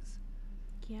student fees.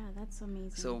 Yeah, that's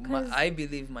amazing. So 'Cause I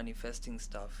believe manifesting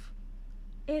stuff.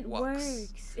 it works.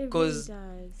 works. It really 'Cause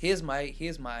does. Here's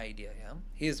my idea. Yeah,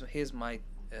 here's my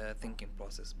thinking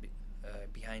process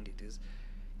behind it is,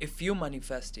 if you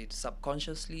manifest it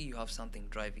subconsciously, you have something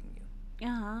driving you.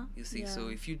 You see, so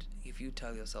if you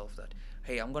tell yourself that,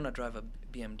 hey, I'm gonna drive a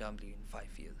BMW in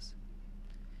 5 years,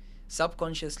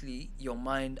 subconsciously your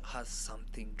mind has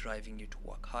something driving you to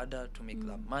work harder, to make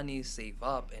that money, save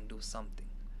up, and do something.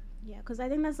 Yeah, because I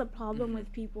think that's the problem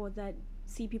with people that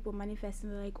see people manifest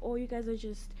and they're like, oh, you guys are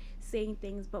just saying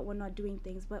things but we're not doing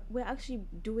things, but we're actually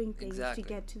doing things Exactly. to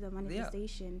get to the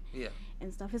manifestation Yeah.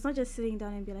 and stuff. It's not just sitting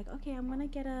down and be like, okay, I'm gonna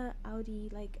get a Audi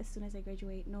like as soon as I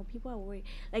graduate. No, people are worried.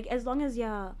 Like as long as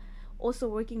you're also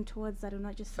working towards that and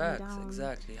not just sitting Facts, down.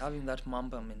 exactly. Having that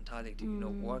Mamba mentality,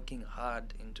 working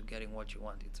hard into getting what you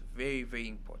want, it's very, very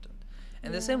important.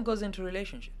 And the same goes into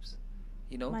relationships.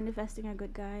 Manifesting a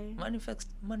good guy.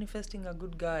 Manifesting a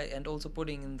good guy and also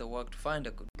putting in the work to find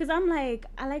a good. Because I'm like,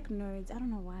 I like nerds. I don't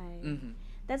know why. Mm-hmm.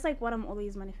 That's like what I'm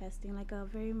always manifesting, like a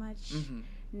very much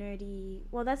nerdy.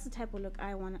 Well, that's the type of look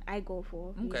I go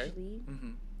for usually.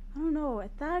 I don't know, a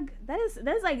thug.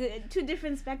 That's like two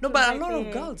different spectrums. No, but a right lot of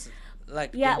there. girls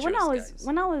like. Yeah, when I adventurous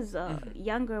was guys.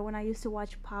 younger, when I used to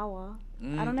watch Power.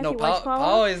 I don't know No, if you watch Power.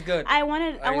 Power is good. I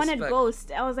wanted respect.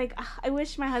 Ghost. I was like, I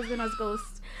wish my husband was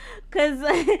Ghost, cause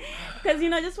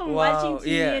just from watching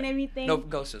TV and everything. No,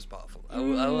 Ghost is powerful. I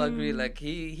will agree. Like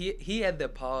he had the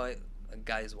power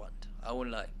guys want. I won't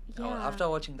lie. Yeah. After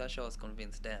watching that show, I was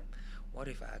convinced. Damn, what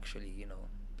if I actually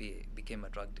became a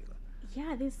drug dealer?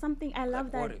 Yeah, there's something I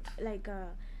love what that if? like a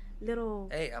little.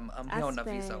 Hey, I'm here on a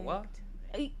visa. What?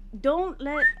 Don't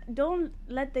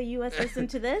let the U.S. listen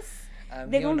to this. I'm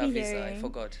They're here on gonna a be visa. I hearing.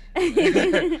 forgot.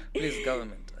 Please,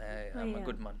 government. I'm a yeah.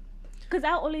 good man. Because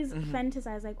I always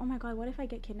fantasize like, oh my god, what if I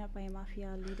get kidnapped by a mafia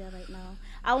leader right now?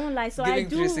 I won't lie. So Giving I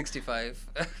do. 365.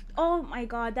 Oh my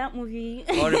god, that movie.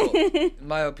 Horrible. In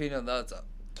my opinion,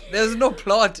 there's no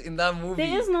plot in that movie.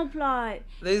 There is no plot.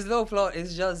 There's no plot.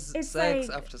 It's just It's sex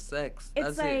like- after sex.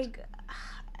 It's That's like,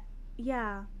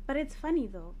 yeah, but it's funny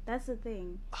though. That's the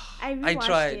thing. I I rewatched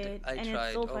tried. it, I and tried.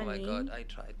 it's so Oh funny. my god, I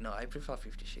tried. No, I prefer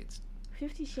 50 Shades.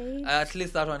 50 Shades. At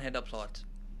least that one had a plot.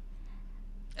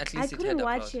 At I least it couldn't had a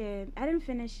watch plot. it. I didn't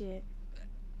finish it.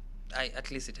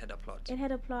 At least it had a plot. It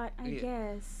had a plot, I Yeah.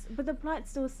 guess, but the plot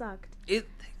still sucked. They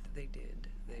did.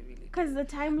 They really did. Cause the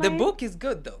timeline. The book is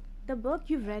good though. The book,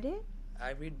 you've read it?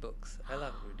 I read books. I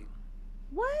love reading.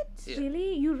 What? Yeah.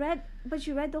 Really? You read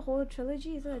the whole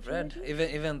trilogy? Is it a I've read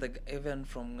trilogy? even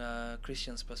from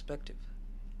Christian's perspective,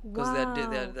 Wow.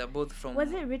 because they're both from.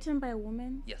 Was it written by a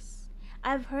woman? Yes.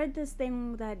 I've heard this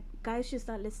thing that guys should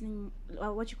start listening,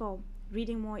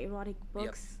 reading more erotic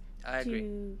books I agree.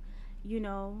 to,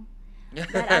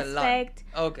 that Lie. aspect.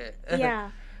 Okay.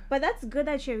 Yeah. But that's good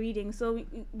that you're reading, so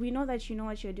we know that you know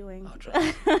what you're doing. Oh,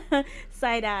 trust.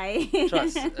 Side eye.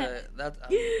 Trust. That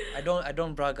I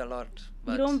don't brag a lot,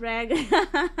 but You don't brag.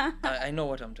 I know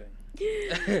what I'm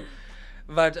doing.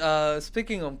 But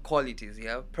speaking of qualities,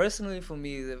 yeah, personally for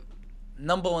me, the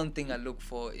number one thing I look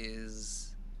for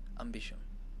is ambition.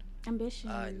 Ambition.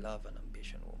 I love an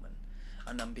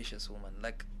ambitious woman.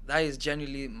 Like, that is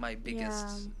genuinely my biggest.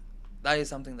 Yeah. That is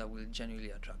something that will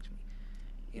genuinely attract me.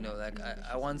 You know, Yeah, like ambitious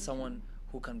I want ambition. someone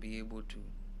who can be able to.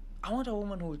 I want a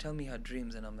woman who will tell me her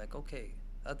dreams, and I'm like, okay,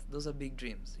 those are big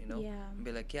dreams, you know. Yeah. And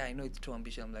be like, yeah, I know it's too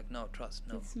ambitious. I'm like, no, trust,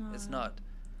 no, It's not. not.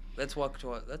 Let's work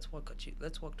towards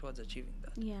achieving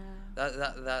that. Yeah.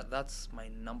 That's my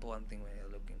number one thing when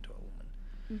you're looking to a woman.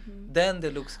 Mm-hmm. Then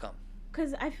the looks come.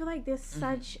 Because I feel like there's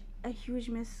such a huge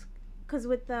because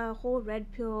with the whole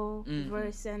red pill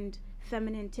verse and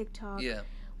feminine TikTok, Yeah.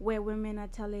 where women are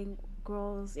telling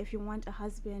girls, if you want a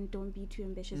husband, don't be too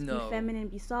ambitious, No. be feminine,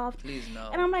 be soft. Please no.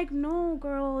 And I'm like, no,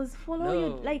 girls, follow your,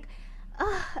 No. like,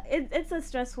 it's a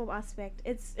stressful aspect.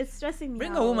 It's stressing me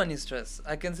Bring out. a woman in stress.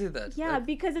 I can see that. Yeah, Like,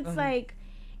 because it's like,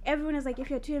 everyone is like, if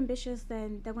you're too ambitious,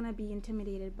 then they're gonna be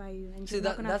intimidated by you, and See, you're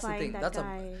not gonna that's the find thing. that That's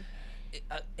guy.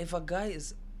 if a guy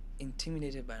is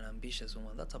intimidated by an ambitious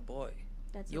woman, that's a boy.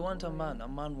 That's You want a boy. man. A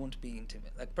man won't be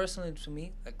intimidated. Like, personally to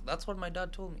me, like, that's what my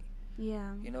dad told me.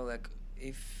 Yeah. You know, like,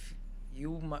 if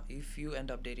you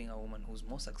end up dating a woman who's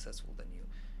more successful than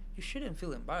you shouldn't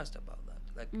feel embarrassed about that.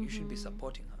 Like, you should be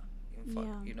supporting her. In fact,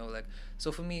 Yeah. you know, like,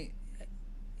 so for me,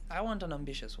 I want an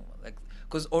ambitious woman. Like,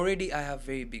 because already I have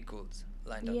very big goals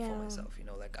lined up for Yeah. myself. You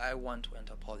know, like, I want to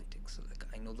enter politics. So, like,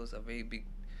 I know those are very big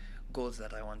goals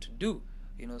that I want to do.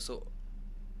 You know, so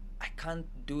I can't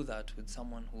do that with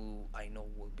someone who I know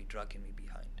will be dragging me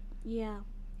behind. Yeah.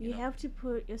 You You know? have to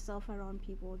put yourself around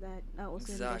people that are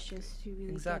also ambitious to really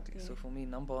Exactly. get So there. for me,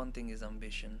 number one thing is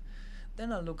ambition.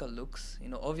 Then I look at looks. You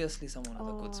know, obviously someone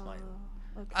with a good smile.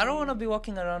 Okay. I don't want to be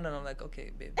walking around and I'm like,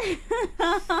 okay, babe, okay,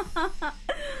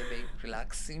 babe,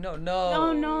 relax. You know, no.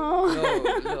 Oh, no.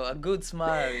 no, a good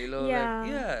smile. You know, Yeah. like,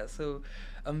 yeah. So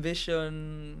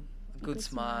ambition, good Good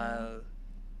smile. smile.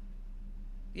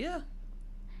 Yeah.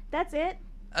 That's it.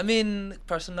 I mean,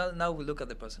 now we look at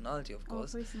the personality, of Oh,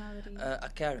 course. personality. A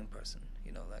caring person,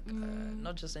 you know, like Mm.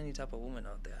 not just any type of woman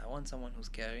out there. I want someone who's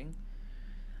caring.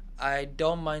 I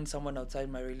don't mind someone outside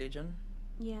my religion.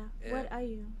 yeah. yeah. What are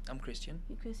you? I'm Christian.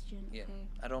 You're Christian. Yeah. Okay.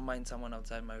 I don't mind someone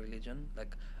outside my religion.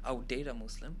 Like, I would date a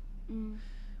Muslim. Mm.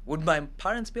 Would my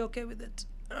parents be okay with it?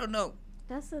 I don't know.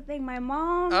 That's the thing. My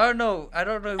mom. I don't know. I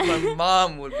don't know if my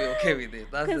mom would be okay with it.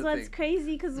 That's Because the what's thing.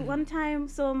 crazy, because one time,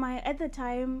 at the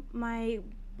time, my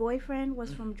boyfriend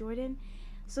was from Jordan.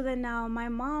 So then now my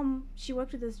mom, she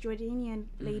worked with this Jordanian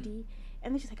lady,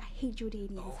 and then she's like, I hate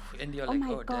Jordanians. Oh, and you're Oh like,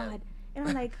 my oh, God. damn. And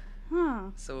I'm like, huh.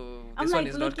 So I'm this one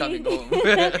like is not coming looking-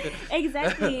 home.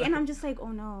 Exactly. And I'm just like,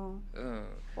 oh no.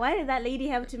 Why did that lady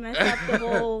have to mess up the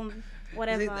whole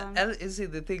whatever? You see,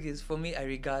 the thing is, for me,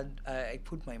 I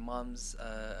put my mom's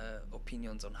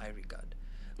opinions on high regard.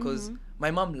 Because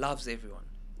my mom loves everyone,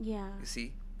 Yeah. you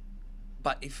see.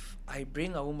 But if I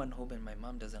bring a woman home and my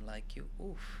mom doesn't like you,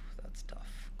 oof, that's tough.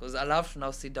 Because I'll have to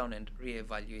now sit down and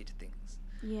reevaluate things.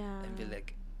 Yeah. And be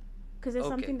like, Because there's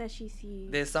okay, something that she sees.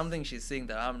 there's something she's saying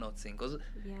that I'm not saying. Because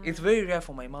Yeah. it's very rare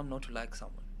for my mom not to like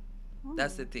someone.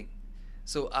 That's the Oh. thing.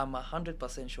 So I'm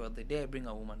 100% sure the day I bring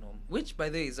a woman home, which by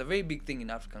the way is a very big thing in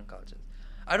African cultures.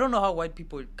 I don't know how white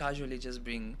people casually just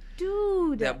bring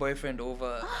Dude. their boyfriend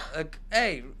over. Like,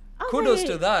 hey, I was kudos like-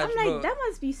 to that, I'm like, bro. that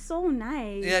must be so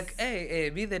nice. Like, hey,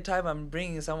 be the time I'm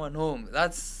bringing someone home.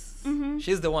 That's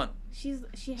she's the one. She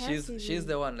has to She's be.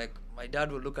 the one. Like, my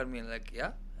dad would look at me and like,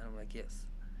 yeah, and I'm like, yes.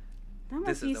 That this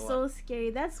must is be the so one. scary.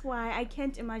 That's why I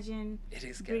can't imagine It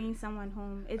is scary. bringing someone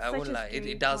home. It's I such won't a lie.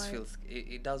 scary It does part. feel.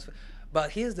 It does.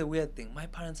 But here's the weird thing. My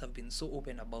parents have been so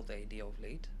open about the idea of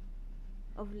late.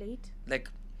 Of late. Like,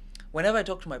 whenever I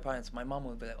talk to my parents, my mom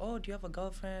will be like, "Oh, do you have a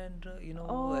girlfriend? You know,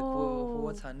 like,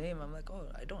 what's her name?" I'm like, "Oh,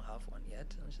 I don't have one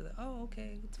yet." And she's like, "Oh,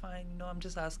 okay, it's fine. You know, I'm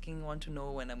just asking. Want to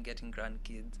know when I'm getting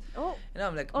grandkids." Oh, And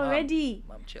I'm like, Mom, already.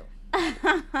 Mom, chill.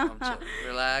 Mom, chill.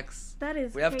 Relax. That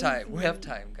is We have time. We have crazy.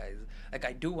 time, guys. Like,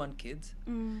 I do want kids,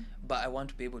 Mm. but I want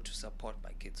to be able to support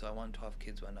my kids. So I want to have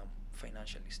kids when I'm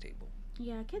financially stable.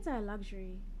 Yeah, kids are a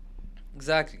luxury.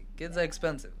 Exactly. Kids are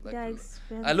expensive. Like, They're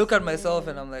expensive. I look at myself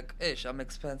and I'm like, ish, I'm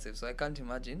expensive. So I can't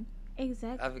imagine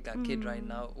Exactly. having a kid right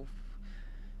now. Oof.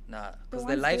 Nah. Because the ones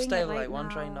doing it lifestyle I right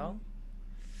want right now. now,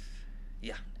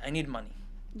 yeah, I need money.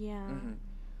 Yeah. Mhm.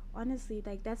 Honestly,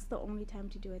 like, that's the only time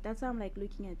to do it. That's why I'm like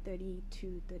looking at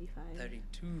 32, 35.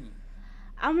 32.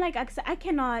 I'm like, I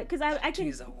cannot, because I can.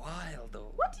 Is a while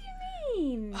though. What do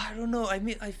you mean? I don't know. I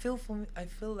mean, I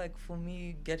feel like for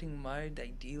me getting married,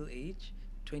 ideal age,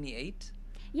 28.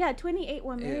 Yeah, 28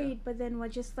 we're Yeah. married, but then we're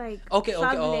just like Okay, okay.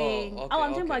 traveling. Oh, okay,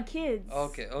 I'm talking okay. about kids.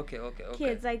 Okay.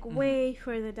 Kids, like Mhm. way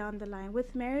further down the line.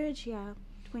 With marriage, yeah,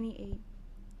 28,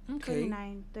 Okay.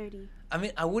 29, 30. I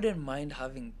mean, I wouldn't mind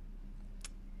having.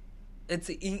 Let's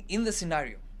say in the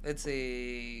scenario. Let's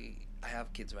say I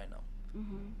have kids right now.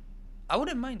 Hmm. I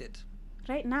wouldn't mind it.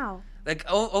 Right now. Like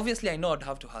obviously, I know I'd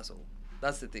have to hustle.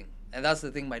 That's the thing, and that's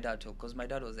the thing my dad told. Because my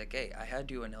dad was like, "Hey, I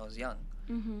had you when I was young.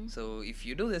 Mm-hmm. So if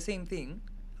you do the same thing,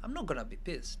 I'm not gonna be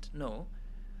pissed. No,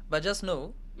 but just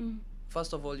know, Mm.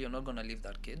 first of all, you're not gonna leave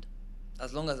that kid.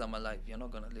 As long as I'm alive, you're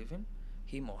not gonna leave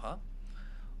him or her.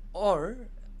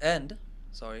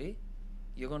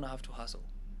 You're gonna have to hustle.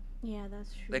 Yeah,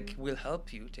 that's true. Like, we'll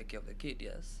help you take care of the kid,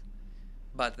 yes,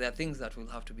 but there are things that will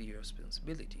have to be your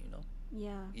responsibility.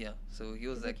 yeah. Yeah. So he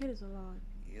was 'Cause the like, kid is a lot.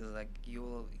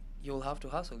 you'll have to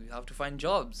hustle. You have to find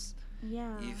jobs.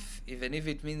 Yeah. Even if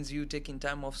it means you taking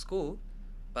time off school,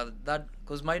 but that,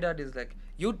 because my dad is like,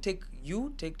 you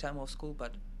take time off school,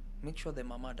 but make sure the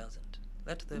mama doesn't.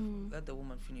 Let the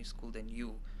woman finish school, then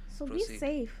you So proceed. be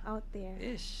safe out there.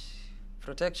 Ish.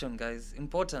 Protection, guys,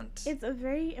 important. It's a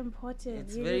very important.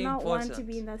 It's You very do not want to important.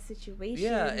 be in that situation.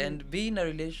 Yeah, and be in a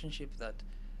relationship that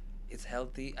is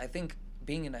healthy. I think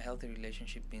being in a healthy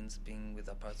relationship means being with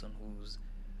a person who's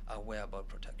aware about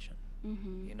protection.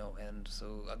 Mm-hmm. And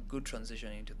so a good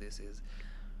transition into this is,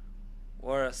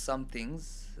 what are some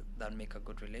things that make a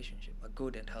good relationship, a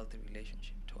good and healthy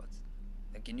relationship towards,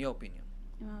 like, in your opinion?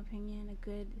 In my opinion, a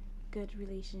good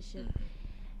relationship.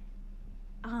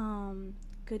 Mm-hmm.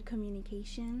 Good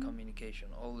communication, Communication,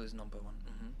 always number one.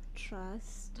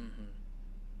 trust,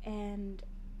 Mm-hmm. and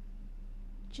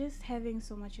just having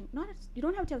so much. You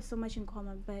don't have to have so much in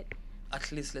common, but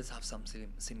At least let's have some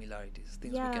similarities,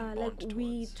 things yeah, we can bond like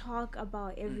we towards. talk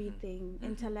about everything Mhm.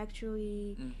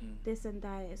 intellectually, Mm-hmm. this and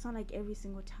that. It's not like every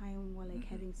single time we're like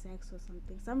Mhm. having sex or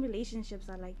something. Some relationships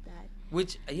are like that.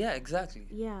 Which, yeah, exactly.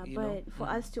 Yeah, You but know? for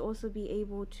Mhm. us to also be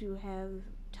able to have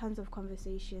tons of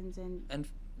conversations and And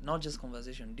not just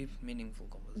conversation, deep, meaningful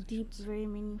conversations. deep, very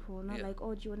meaningful. Not Yeah. like,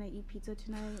 oh, do you want to eat pizza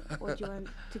tonight, or do you want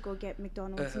to go get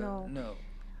McDonald's? No. No,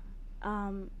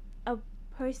 A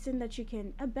person that you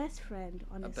can, a best friend,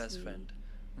 a honestly. best friend.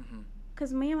 Mm-hmm.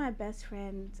 Because me and my best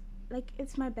friend, like,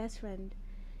 it's my best friend,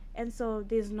 and so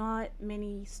there's not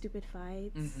many stupid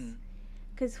fights. Mm-hmm.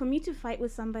 Because for me to fight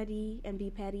with somebody and be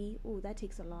petty, that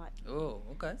takes a lot. Oh,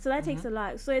 okay. So that takes Mhm. a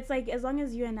lot. So it's like, as long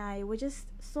as you and I, we're just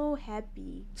so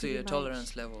happy. So to your be tolerance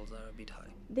matched. levels are a bit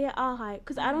high. They are high.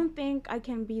 Because I Mhm. don't think I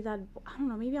can be that. I don't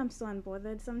know. Maybe I'm so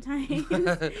unbothered sometimes.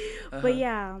 Uh-huh. But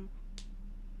yeah,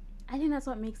 I think that's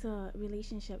what makes a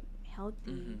relationship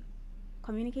healthy. Mhm.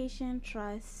 Communication,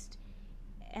 trust,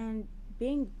 and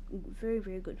being very,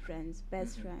 very good friends,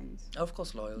 best Mhm. friends. Of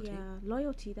course, loyalty. Yeah,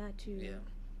 loyalty, that too. Yeah,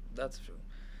 that's true.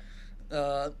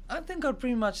 I think I'll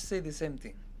pretty much say the same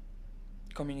thing.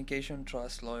 Communication,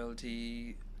 trust,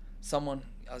 loyalty, someone,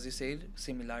 as you said,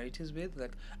 similarities with.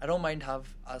 Like, I don't mind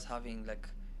us having, like,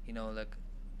 like,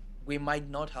 we might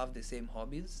not have the same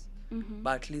hobbies, Mm-hmm.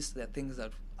 but at least there are things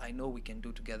that I know we can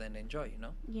do together and enjoy,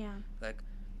 Yeah. Like,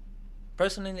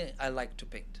 personally, I like to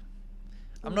paint.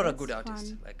 I'm Oh, not a that's good artist.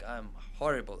 fun. Like, I'm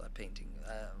horrible at painting.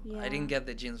 I didn't Yeah. get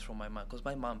the genes from my mom, because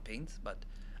my mom paints, but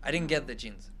I didn't get the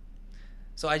genes.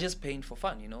 So I just paint for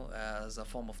fun, as a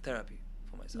form of therapy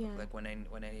for myself. Yeah. Like, when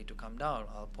I need to calm down,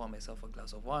 I'll pour myself a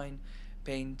glass of wine,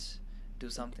 paint, do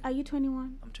something. Are you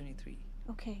 21? I'm 23.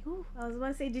 Okay. Ooh, I was about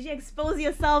to say, did you expose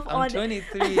yourself I'm on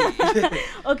 23.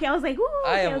 Okay, I was like, ooh.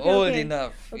 I okay, am okay, old okay.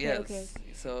 enough. Okay, Yes. okay.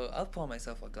 So I'll pour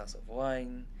myself a glass of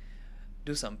wine,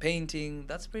 do some painting.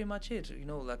 That's pretty much it.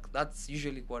 Like, that's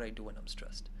usually what I do when I'm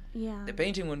stressed. Yeah. The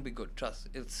painting won't be good. Trust.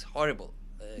 It's horrible.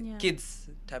 Yeah. Kids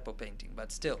type of painting,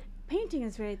 but still. Painting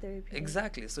is very therapeutic.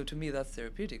 Exactly. So to me, that's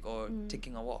therapeutic. Or Mm.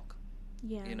 taking a walk.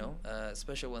 Yeah.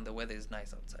 Especially when the weather is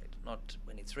nice outside, not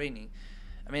when it's raining.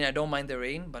 I mean, I don't mind the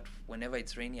rain, but whenever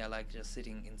it's rainy, I like just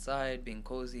sitting inside, being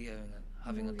cozy,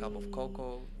 having a cup of Movie.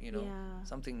 cocoa, Yeah.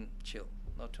 something chill,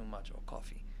 not too much, or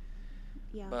coffee.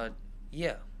 Yeah. But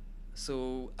yeah,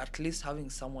 so at least having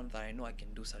someone that I know I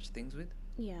can do such things with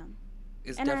yeah.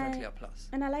 is And definitely I- a plus.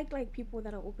 And I like people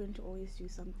that are open to always do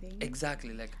something.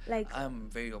 Exactly, like I'm a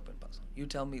very open person. You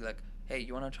tell me, like, hey,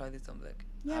 you wanna try this? I'm like,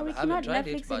 Yeah, I we haven't cannot tried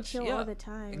Netflix it, but and chill yeah, all the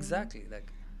time. exactly,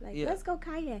 like. Like, yeah. let's go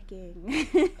kayaking.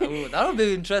 Oh, that would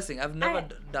be interesting. I've never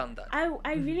I- done that.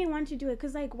 I really want to do it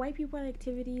because like white people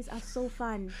activities are so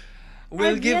fun.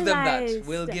 We'll give them that. realized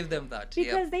We'll give them that.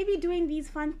 because they be doing these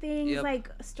fun things Yep. like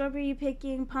strawberry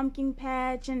picking, pumpkin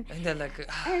patch, and they're like,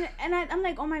 I'm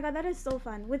like, oh my god, that is so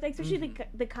fun. With especially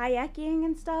the kayaking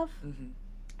and stuff. Mhm.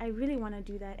 I really want to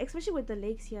do that, especially with the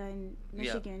lakes here in Yeah.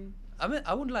 Michigan. I mean,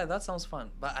 I wouldn't lie, that sounds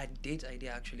fun. But a date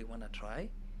idea I actually want to try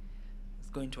is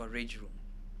going to a rage room.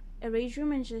 A rage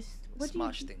room and just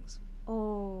Smash do you, things.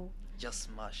 Oh, Just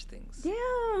smash things. damn!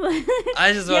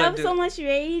 I just you wanna have do so it. much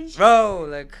rage. Bro,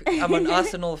 like, I'm an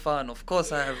Arsenal fan. Of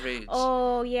course I have rage.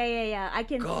 Oh yeah. I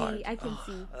can God. see. I can Oh,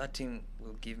 see. That team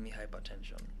will give me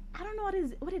hypertension. I don't know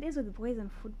what it is with boys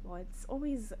and football. It's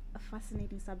always a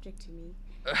fascinating subject to me.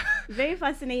 Very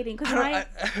fascinating because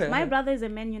my brother is a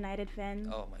Man United fan.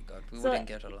 Oh my god, we So- wouldn't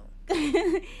get along.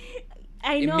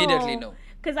 I know. Immediately no.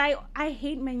 Because I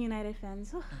hate Man United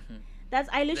fans. That's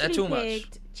I too literally much.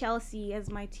 picked Chelsea as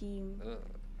my team. Ugh.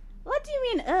 What do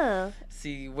you mean?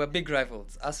 See, we're big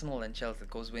rivals, Arsenal and Chelsea,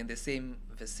 because we're in the same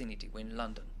vicinity. We're in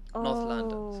London, North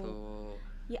London. Oh. So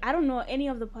Yeah, I don't know any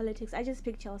of the politics. I just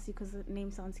picked Chelsea because the name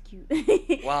sounds cute.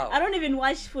 Wow. I don't even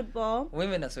watch football.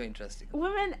 women are so interesting.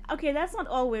 Women, okay, that's not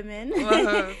all women.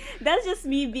 Uh-huh. That's just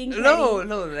me being No,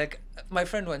 petty. like my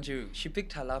friend Wanjiru, she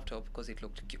picked her laptop because it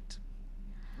looked cute.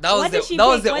 That What was did the she that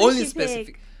was pick? the What did only she specific.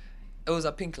 pick? It was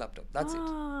a pink laptop. That's it.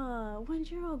 Oh,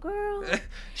 1-0 girl.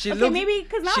 She Okay, looked. maybe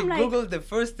 'cause now she I'm like- googled the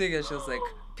first thing and she was like,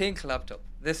 "Pink laptop.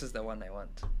 This is the one I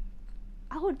want."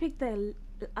 I would pick the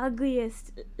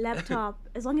ugliest laptop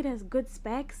as long as it has good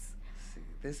specs. See,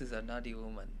 this is a nerdy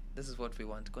woman. This is what we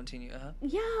want. Continue.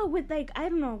 Yeah, with like, I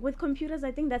don't know, with computers,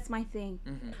 I think that's my thing.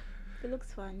 Mhm. It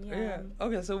looks fun, yeah. Yeah.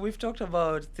 Okay, so we've talked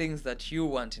about things that you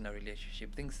want in a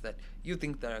relationship, things that you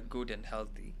think that are good and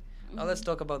healthy. Now let's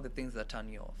talk about the things that turn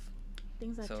you off.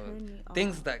 Things that So turn me off.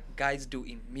 things that guys do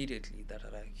immediately that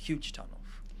are a huge turn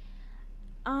off.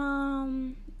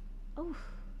 Oh.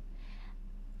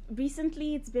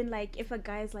 Recently, it's been like, if a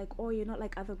guy's like, oh, you're not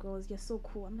like other girls, you're so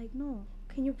cool. I'm like, no,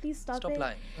 can you please stop it?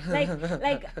 lying.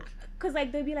 like, cause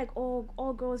like they'll be like, oh,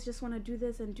 all girls just want to do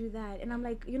this and do that, and I'm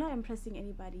like, you're not impressing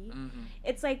anybody. Mhm.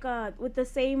 It's like with the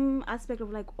same aspect of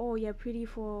like, oh, you're pretty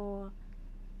for,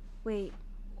 wait,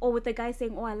 or with the guy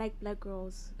saying, oh, I like black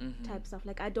girls, Mhm. type stuff.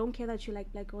 Like, I don't care that you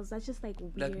like black girls. That's just like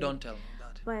weird. Like, don't tell me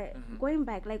that. But Mhm. going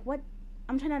back, like what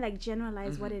I'm trying to like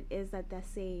generalize what Mhm. it is that they're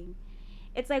saying.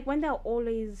 It's like when they're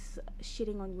always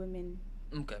shitting on women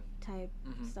Okay. type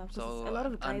Mhm. stuff. 'Cause So a lot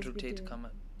of guys Andrew be Tate doing-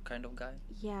 kind of guy.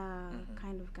 Yeah, Mhm.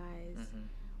 kind of guys. Mhm.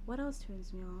 What else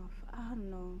turns me off? I don't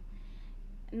know.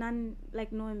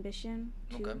 No ambition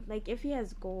too. Okay. Like if he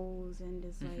has goals and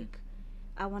is Mhm. like,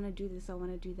 I want to do this, I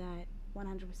want to do that.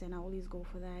 100%, I always go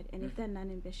for that. And if Mhm. they're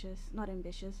not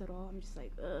ambitious at all, I'm just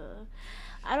like,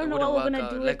 I don't It know what we're wouldn't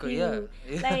gonna work do out. with Like,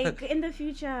 you. yeah. Like in the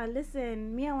future,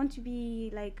 listen, me, I want to be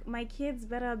like, my kids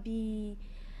better be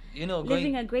You know,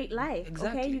 living going. a great life.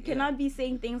 Exactly, Okay, you yeah. cannot be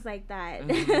saying things like that.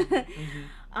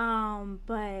 Mhm,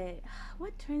 But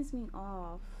what turns me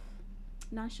off?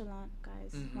 Nonchalant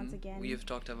guys. Once Mhm. again, We've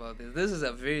talked about this. This is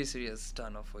a very serious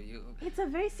turn off for you. it's a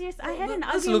very serious. I had an This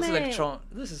argument. looks like trauma.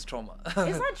 This is trauma. It's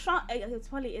not trauma. It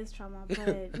probably is trauma,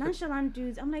 but nonchalant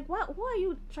dudes. I'm like, what? Who are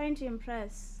you trying to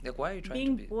impress? Like, why are you trying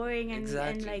Being to be boring and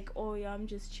Exactly. like, oh yeah, I'm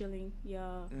just chilling.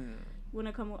 Yeah, Mm.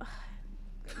 wanna come?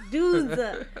 Dudes.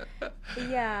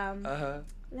 Yeah. Uh-huh.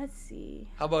 Let's see.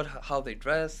 How about how they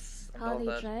dress? and How all they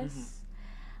that? dress. Mhm.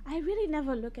 I really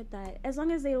never look at that. As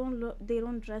long as they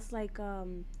don't dress like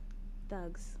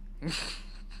thugs.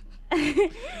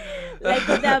 Like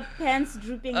with their pants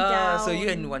drooping down. So you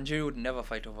and Wanjiru would never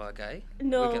fight over a guy?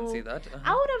 No. We can see that.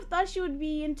 I would have thought she would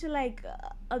be into like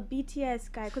a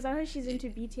BTS guy because I heard she's into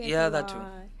BTS. Yeah, a that too.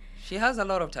 lot. She has a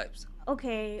lot of types.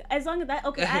 Okay, as long as that.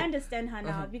 Okay, I understand her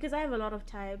now because I have a lot of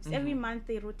types. Every month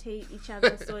they rotate each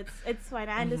other, so it's fine.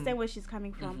 I understand where she's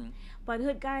coming from. But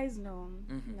hood guys, no,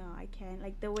 no, I can't.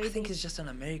 Like the way I think they it's just an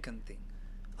American thing.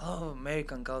 Oh,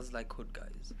 American girls like hood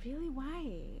guys. really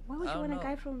why? Why would I you don't want know. a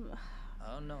guy from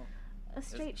I don't know. a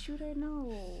straight shooter?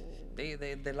 No. They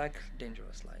like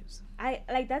dangerous lives. I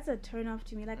like that's a turn off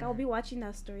to me. Like I'll be watching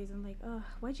their stories and like, oh,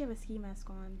 why'd you have a ski mask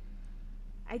on?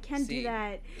 I can't do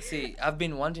that. See, I've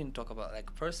been wanting to talk about,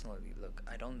 like, personally, look,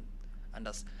 I don't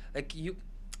understand. Like,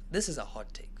 this is a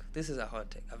hot take. This is a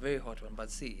hot take, a very hot one.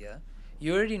 But see, yeah,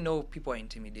 you already know people are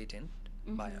intimidated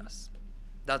by us.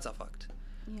 That's a fact.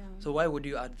 Yeah. So why would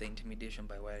you add the intimidation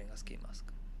by wearing a ski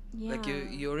mask? Yeah. Like,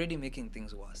 you're already making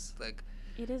things worse. Like,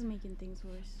 It is making things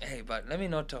worse. hey, but let me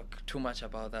not talk too much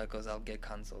about that because I'll get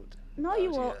cancelled. No,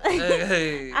 you won't.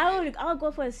 I'll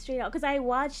go for a straight out because I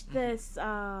watched this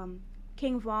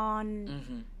King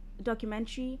Von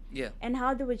documentary, Yeah. and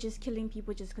how they were just killing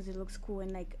people just because it looks cool,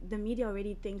 and like the media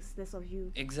already thinks this of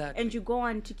you, Exactly. and you go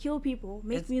on to kill people,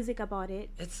 make It's- music about it,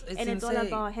 It's and it's all insane.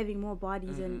 about having more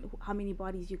bodies and how many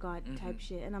bodies you got type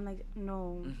shit. And I'm like,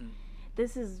 no,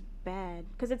 this is bad,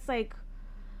 because it's like,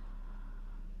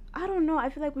 I don't know, I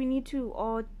feel like we need to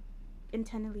all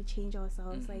internally change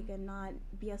ourselves, like, and not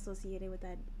be associated with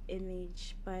that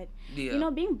image. But Yeah. you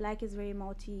know, being black is very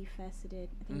multifaceted.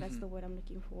 I think that's the word I'm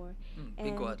looking for. Big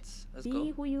And words. Let's be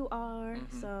go. who you are.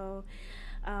 So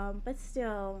but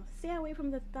still, stay away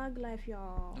from the thug life,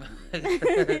 y'all.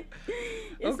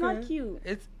 It's not Okay. cute.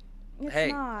 It's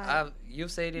It's not.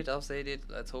 you've said it. I've said it.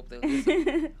 Let's hope they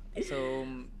listen. So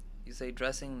you say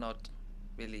dressing not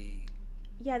really.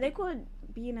 Yeah, they could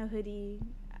be in a hoodie.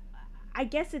 I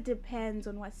guess it depends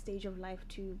on what stage of life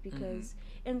too, because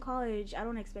in college I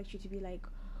don't expect you to be like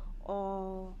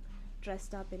all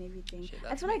dressed up and everything. Shit, I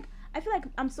that's feel me. like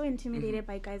I'm so intimidated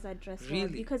by guys that dress well,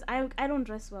 Really? because I don't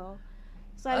dress well.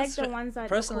 So I That's like the right. ones that look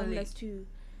Personally- homeless too.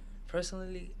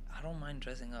 Personally, I don't mind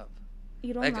dressing up.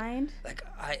 You don't like- mind? Like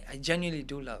I genuinely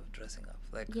do love dressing up.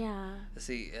 Like Yeah.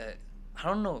 see, I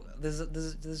don't know. There's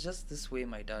just this way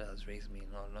my dad has raised me,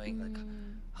 you know, knowing like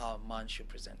how a man should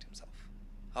present himself.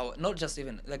 How not just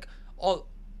even like all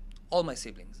my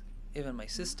siblings, even my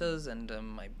sisters and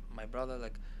my brother.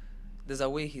 Like there's a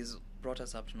way he's brought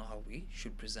us up to know how we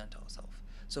should present ourselves.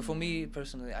 So for me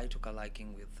personally, I took a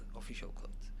liking with official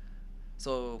clothes.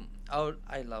 So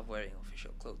I love wearing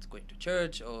official clothes, going to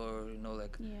church or you know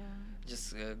like Yeah.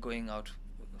 just going out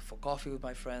for coffee with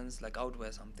my friends. Like I would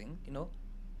wear something, you know,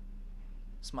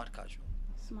 smart casual.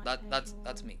 Smart That's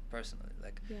casual. me personally.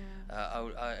 Like Yeah.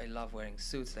 I love wearing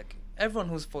suits. Like everyone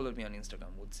who's followed me on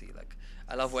Instagram would see. Like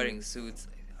I love wearing suits,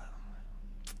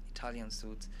 Italian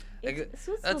suits. Like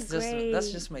Suits that's look that's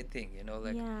great. just my thing. You know,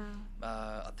 like yeah.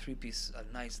 a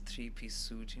nice three-piece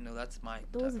suit. You know, that's my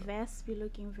Those type of- vests be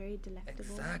looking very delectable.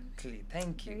 Exactly.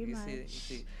 Thank you. Very You much.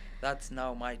 see, that's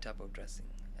now my type of dressing.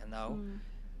 And now,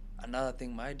 another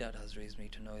thing my dad has raised me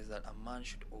to know is that a man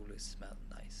should always smell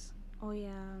nice. Oh yeah.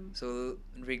 So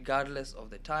regardless of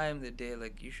the time, the day,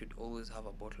 like you should always have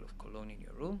a bottle of cologne in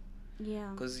your room, Yeah.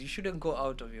 because you shouldn't go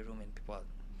out of your room and people are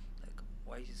like,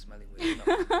 "Why is he smelling weird?"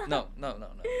 No, no.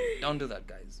 Don't do that,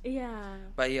 guys. Yeah.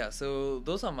 But yeah, so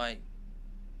those are my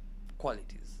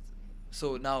qualities.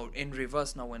 So now in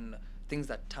reverse, now when things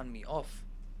that turn me off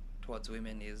towards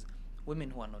women is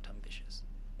women who are not ambitious.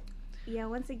 Yeah.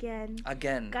 Once again,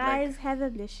 Again, guys have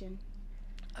ambition,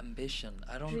 like ambition.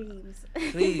 I don't. dreams.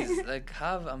 Please, like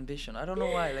have ambition. I don't know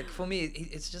why. Like for me,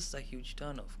 it's just a huge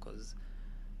turn off because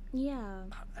Yeah.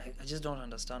 I just don't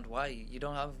understand why you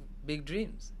don't have big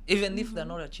dreams, even if they're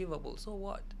not achievable. So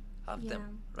what? Have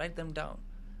them. Write them down.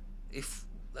 If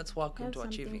let's work Have into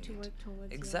something achieving to it. work towards.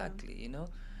 yeah. Exactly, you know.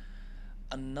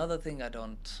 Another thing I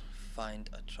don't find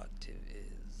attractive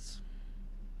is,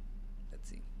 let's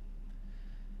see,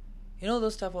 you know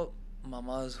those type of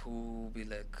mamas who be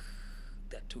like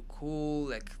they're too cool,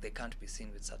 like they can't be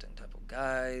seen with certain type of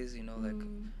guys, you know, like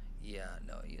yeah,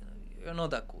 no, you're not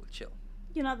that cool. Chill,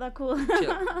 You're not that cool.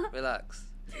 relax.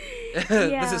 This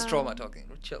is Yeah. trauma talking.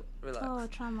 Chill, relax. Oh,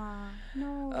 trauma.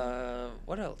 No.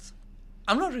 What else?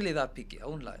 I'm not really that picky. I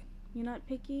won't lie. You're not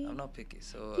picky. I'm not picky.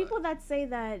 So People that say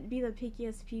that be the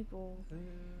pickiest people.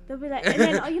 They'll be like, and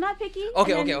then, oh, you're not picky.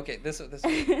 Okay, And then- okay. This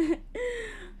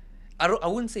I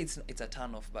wouldn't say it's a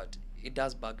turn off, but it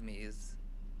does bug me is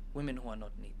women who are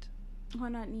not neat. Why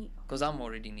not neat? Because I'm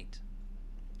already neat.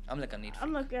 I'm like a neat freak.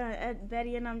 I'm looking at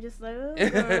Betty and I'm just like, oh,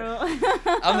 girl.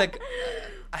 I'm like,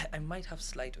 I might have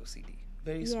slight OCD,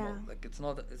 very small. Yeah. Like it's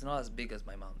not as big as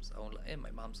my mom's. I won't lie.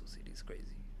 My mom's OCD is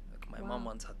crazy. Like my mom Wow.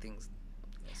 wants her things.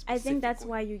 I think that's specific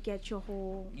why way. you get your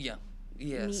whole Yeah.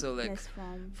 So like neatness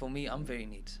from. for me, I'm very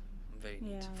neat. I'm very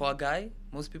neat. Yeah. For a guy,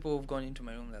 most people who've gone into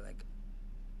my room, they're like,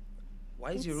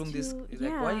 "Why is your It's room this? too-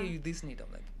 Like, why are yeah. you this neat?"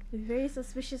 I'm like. Very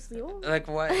suspiciously. Oh. Like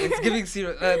why it's giving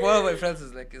serial like one of my friends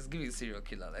is like it's giving serial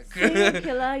killer like Serial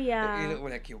killer, you yeah. know,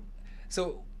 like you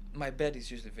so my bed is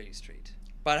usually very straight,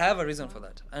 but I have a reason for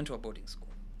that. I went to a boarding school.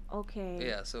 Okay.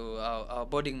 Yeah, so our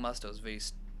boarding master was very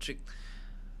strict.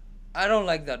 I don't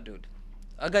like that dude.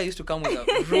 A guy used to come with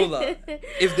a ruler.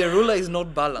 If the ruler is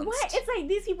not balanced, Why? It's like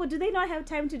these people, do they not have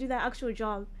time to do their actual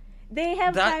job? They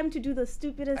have That- time to do the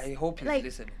stupidest. I hope he's like,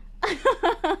 listening.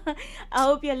 I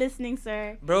hope you're listening,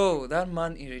 sir. Bro, that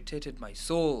man irritated my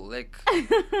soul, like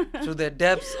to the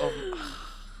depths of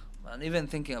man, even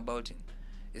thinking about him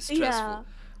is stressful. Yeah.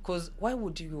 Cause why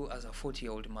would you as a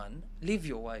 40-year-old man leave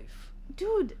your wife,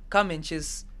 Dude. come and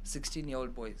chase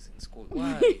 16-year-old boys in school?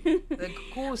 Why? Like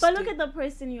go But look stay- at the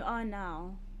person you are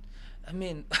now. I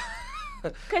mean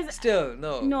 'Cause- Still,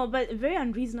 no. No, but very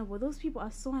unreasonable. Those people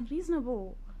are so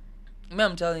unreasonable.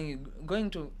 I'm telling you, going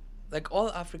to like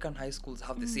all African high schools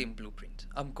have Mm. the same blueprint.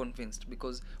 I'm convinced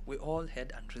because we all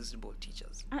had unreasonable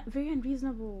teachers. Very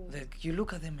unreasonable. Like you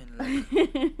look at them and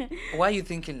like, why are you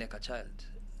thinking like a child?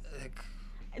 Like,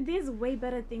 There's way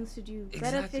better things to do. Better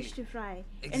Exactly. fish to fry.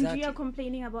 And Exactly. you are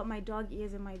complaining about my dog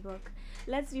ears in my book.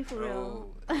 Let's be for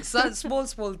real. bro, such small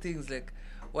things like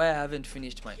why I haven't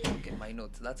finished my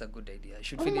notes. That's a good idea. I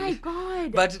should Oh finish. my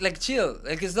god. But like chill,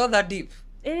 like it's not that deep.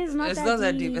 it is not It's that not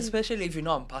that deep. deep, especially if you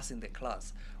know I'm passing the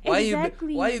class. Why are you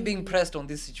being Exactly. pressed on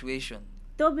this situation?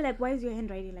 They'll be like, why is your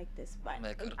handwriting like this? But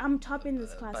Like, I'm top in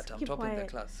this class. But I'm Keep top quiet. in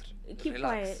the class. Keep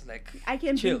Relax. quiet. Like I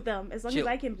can chill. read them as long Chill.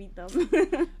 as I can read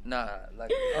them. Nah,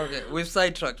 like okay, we've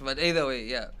sidetracked, but either way,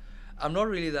 yeah, I'm not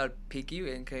really that picky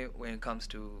when it comes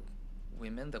to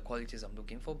women, the qualities I'm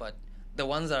looking for. But the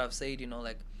ones that I've said, you know,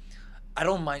 like I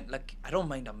don't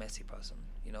mind a messy person,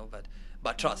 you know,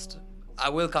 but trust, I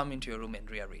will come into your room and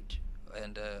rearrange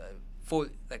and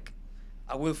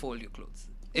I will fold your clothes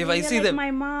if I You're see like them.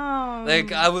 my mom.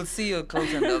 Like I will see your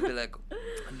clothes and I'll be like,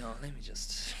 no, let me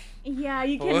just. Yeah,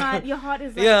 you cannot. Your heart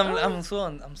is like. Yeah, "Oh." I'm so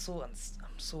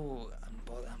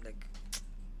unbothered. I'm like,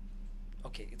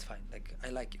 okay, it's fine. Like I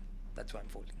like you. That's why I'm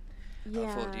folding.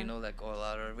 I'll fold, you know, like or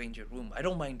I'll arrange your room. I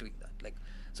don't mind doing that. Like,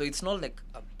 so it's not like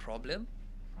a problem,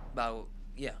 but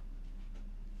yeah.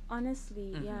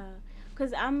 Honestly, Mhm. yeah.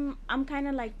 Cause I'm kind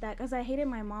of like that. Cause I hated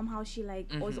my mom how she like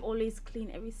was Mhm. always clean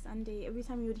every Sunday. Every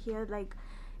time you would hear like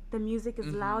the music is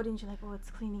Mhm. loud and you're like, oh, it's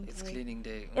cleaning It's day. cleaning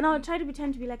day. And I would try to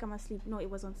pretend to be like I'm asleep. No, it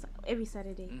was on every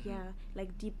Saturday. Mhm. Yeah,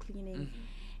 like deep cleaning. Mhm.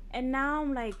 And now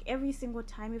I'm like every single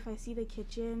time if I see the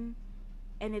kitchen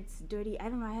and it's dirty, I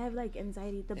don't know, I have like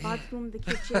anxiety. The bathroom, the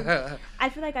kitchen. I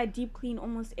feel like I deep clean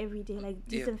almost every day, like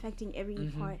Yeah. disinfecting every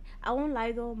Mhm. part. I won't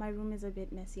lie though, my room is a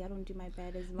bit messy. I don't do my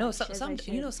bed as much No, as I should.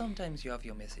 you know, sometimes you have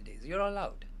your messy days. You're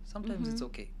allowed. Sometimes it's Mhm.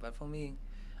 okay. But for me,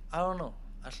 I don't know.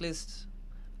 At least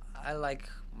I like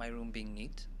my room being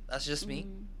neat. That's just me.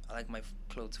 Mhm. I like my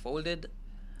clothes folded.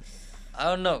 I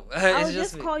don't know. I'll It's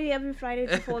just me. call you every Friday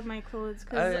to fold my clothes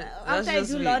because That's after I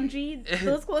just do me. laundry,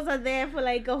 those clothes are there for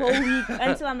like a whole week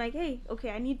until I'm like, hey, okay,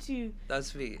 I need to.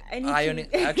 That's me. I need to- Ironing.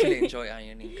 I actually enjoy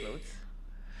ironing clothes.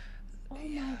 Oh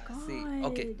my god. See,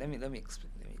 okay, let me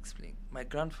explain. My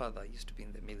grandfather used to be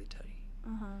in the military.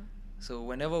 Uh huh. So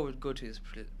whenever we'd go to his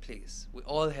place, we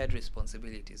all had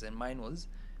responsibilities, and mine was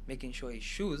making sure his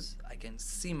shoes, I can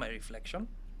see my reflection.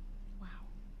 Wow.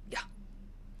 Yeah.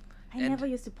 I And- never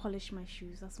used to polish my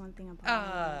shoes. That's one thing about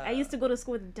Ah. me. I used to go to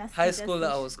school with dusty. High school,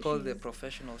 dusty I was called the shoes.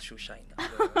 professional shoe shiner.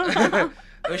 Bro.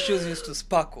 Those shoes used to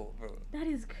sparkle, bro. That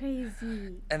is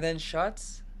crazy. And then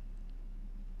shirts,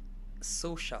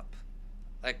 so sharp.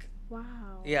 Like,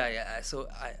 Wow. yeah. So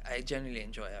I genuinely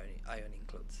enjoy ironing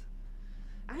clothes.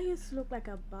 I used to look like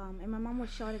a bum, and my mom would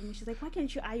shout at me. She's like, "Why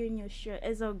can't you iron your shirt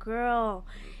as a girl?"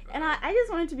 And I just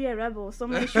wanted to be a rebel, so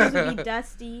my shoes would be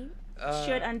dusty,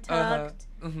 shirt untucked.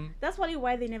 Mm-hmm. That's probably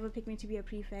why they never picked me to be a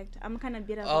prefect. I'm kind of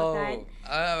bitter about that.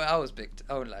 Oh, I was picked.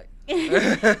 I would lie.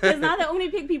 Because now they only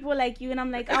pick people like you, and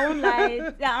I'm like, I won't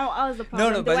lie. Yeah, I was the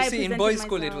problem. No, The way but I see, in presented boys'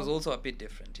 school, it myself. was also a bit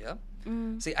different, yeah?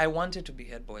 Mm. See, I wanted to be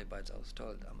head boy, but I was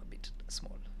told I'm a bit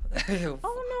small.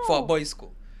 Oh, For a no. boys'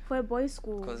 school. For a boys'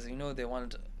 school. Because, you know, they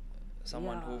want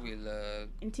someone who Yeah. will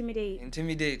Intimidate.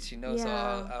 intimidate, you know? So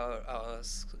Yeah.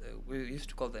 we used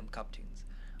to call them captains.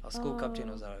 Our school captain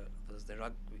Oh.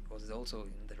 was also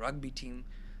in the rugby team.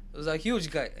 It was a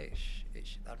huge guy.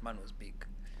 That man was big.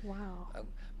 Wow.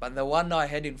 But the one I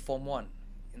had in Form 1,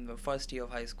 in the first year of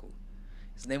high school,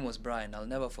 his name was Brian. I'll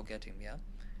never forget him, yeah?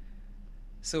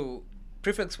 So,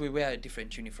 prefects, we wear a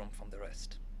different uniform from the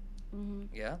rest,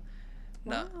 Mm-hmm. yeah?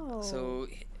 Wow. So,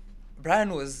 Brian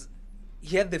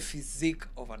he had the physique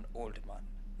of an old man.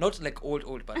 Not like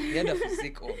old, but he had a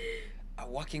physique of a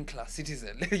working class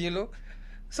citizen, you know?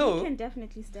 He So, can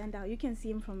definitely stand out. You can see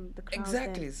him from the crowd.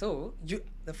 exactly. there. So,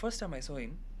 the first time I saw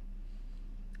him,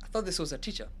 I thought this was a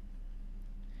teacher.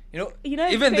 You know, You know,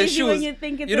 it's even the crazy shoes. when you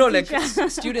think it's you a know, like teacher.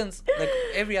 students, like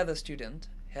every other student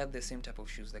had the same type of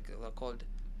shoes. Like they're called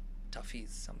tafis,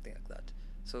 something like that.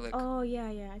 So like, Oh yeah.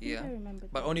 I think yeah, I remember.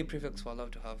 but that. only prefects were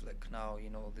allowed to have like now, you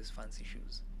know, these fancy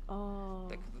shoes. Oh.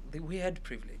 Like we had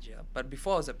privilege, yeah. But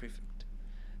before I was a prefect,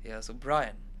 yeah. So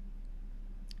Brian,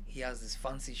 he has these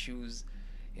fancy shoes.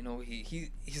 You know,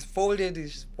 he's folded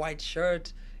his white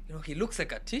shirt. You know, he looks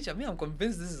like a teacher. Me, I'm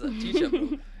convinced this is a teacher,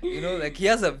 bro. You know, like he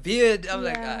has a beard. I'm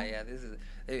like, Yeah. this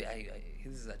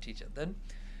is a teacher. Then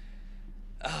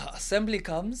assembly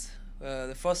comes.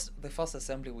 The first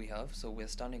assembly we have. So we're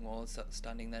standing.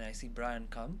 Then I see Brian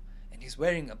come, and he's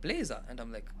wearing a blazer, and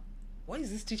I'm like, why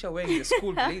is this teacher wearing the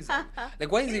school blazer?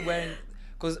 Like, why is he wearing?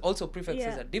 Because also prefects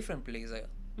is Yeah. a different blazer,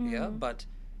 yeah, but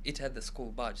it had the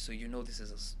school badge, so you know this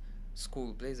is a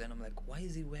school blazer. And I'm like, why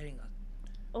is he wearing a?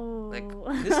 Oh.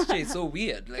 Like, this teacher is so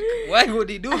weird. Like, why would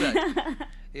he do that?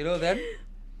 You know, then.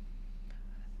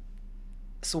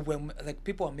 So when like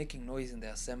people are making noise in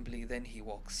the assembly, then he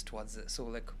walks towards it. So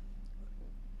like,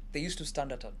 they used to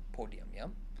stand at a podium, yeah.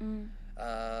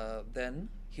 Then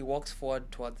he walks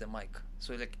forward towards the mic.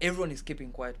 So like everyone is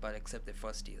keeping quiet, but except the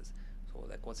first years. So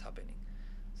like, what's happening?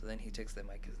 So then he takes the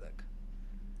mic. He's like,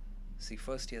 "See,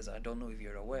 first years, I don't know if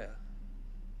you're aware,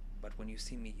 but when you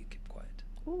see me, you keep quiet."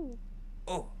 Ooh,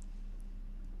 Oh,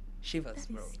 shivers, that is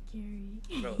bro.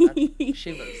 scary. Bro, that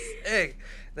shivers. Hey,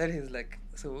 then he's like,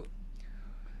 so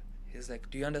he's like,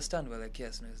 "Do you understand?" We're like,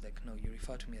 "Yes." No, he's like, "No, you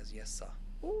refer to me as yes, sir."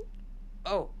 Ooh.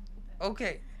 Oh,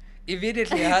 okay.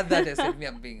 Immediately I had that. I said, "Me,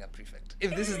 I'm being a prefect.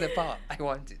 If this is the power, I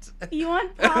want it." You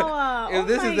want power? If Oh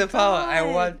this my is the power, I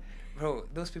God. want. Bro,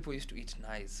 those people used to eat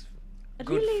nice,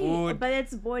 good Really? food. But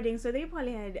it's boarding, so they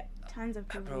probably had tons of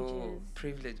privileges. Bro,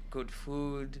 privilege, good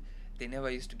food. They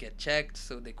never used to get checked,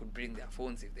 so they could bring their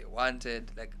phones if they wanted.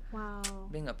 Like, Wow.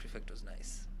 being a prefect was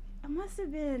nice. It must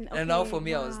have been. And now okay, for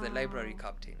me, I was the library wow.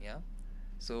 captain, yeah?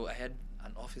 So I had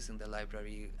an office in the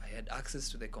library. I had access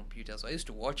to the computer, so I used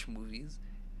to watch movies.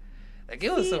 Like,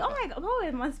 it was See, so oh fun. my god, oh,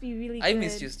 it must be really I good.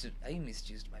 misused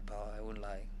my power, I won't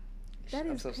lie. That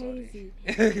I'm is so crazy.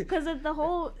 sorry. Because of the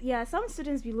whole, yeah, some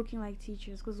students be looking like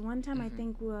teachers. Because one time I Mhm.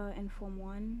 think we were in Form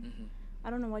 1. Mhm. I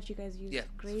don't know what you guys use. Yeah,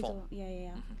 it's Grades Form. or,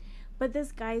 yeah. Mhm. But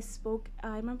this guy spoke,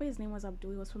 I remember his name was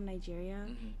Abdul, he was from Nigeria.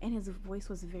 Mhm. And his voice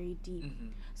was very deep.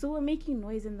 Mhm. So we're making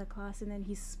noise in the class, and then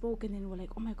he spoke, and then we're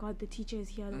like, "Oh my god, the teacher is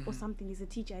here," or Mhm. something. He's a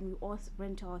teacher, and we all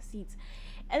ran to our seats.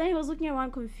 And then he was looking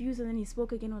around confused, and then he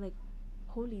spoke again. We're like,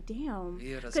 "Holy damn!"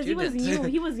 You're a Because he was student. new.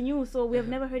 He was new, so we have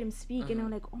Uh-huh. never heard him speak. And Uh-huh.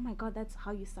 we're like, "Oh my god, that's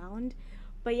how you sound."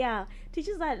 But yeah,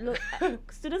 teachers that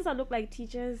look, students that look like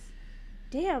teachers,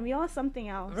 damn, you're something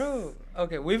else. Bro,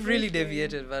 okay, we've Very really scary.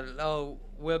 deviated, but now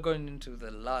we're going into the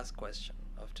last question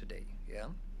of today, yeah?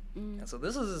 Mm. And so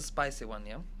this is a spicy one,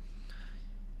 yeah?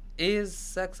 Is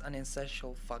sex an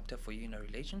essential factor for you in a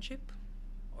relationship?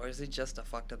 Or is it just a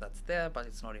factor that's there, but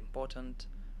it's not important?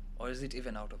 Or is it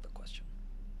even out of the question?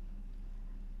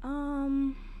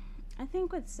 I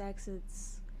think with sex,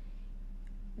 it's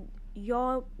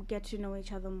y'all get to know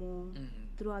each other more Mhm.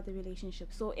 throughout the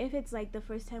relationship. So if it's like the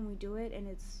first time we do it and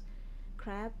it's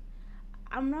crap,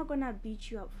 I'm not gonna beat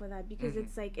you up for that, because Mhm.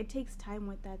 it's like it takes time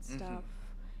with that Mhm. stuff,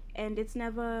 and it's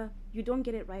never, you don't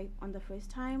get it right on the first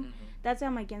time. Mhm. That's why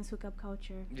I'm against hookup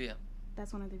culture. Yeah.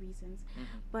 That's one of the reasons. Mhm.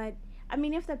 But I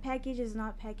mean, if the package is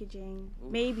not packaging,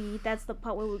 Oof. maybe that's the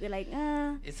part where we'll be like,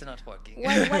 It's not working.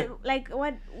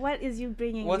 what is you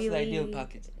bringing? What's really? the ideal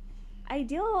package?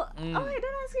 Ideal? Mm. Oh, I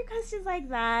don't ask you questions like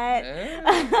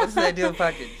that. What's the ideal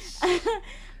package?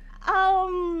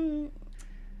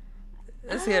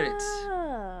 Let's hear it.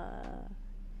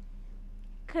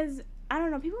 Cause I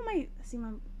don't know, people might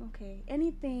seem okay.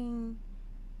 Anything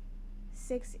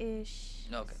 6-ish,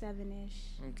 Okay.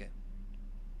 7-ish. Okay.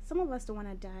 Some of us don't want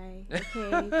to die,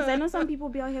 okay? Because I know some people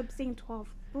be out here saying 12.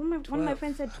 One of my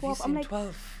friends said 12. I'm like,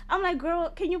 12. girl,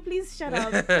 can you please shut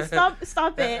up?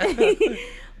 Stop it.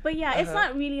 But yeah, it's Uh-huh.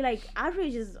 not really like,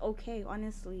 average is okay,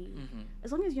 honestly. Mhm.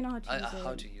 As long as you know how to use it.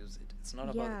 How to use it. It's not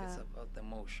about it, it's Yeah. about the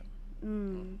motion.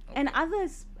 Mm. Okay.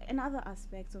 And other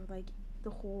aspects of like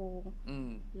the whole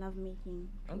lovemaking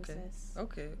Okay. process.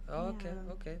 Okay.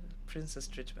 Yeah. Okay. Princess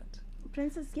treatment.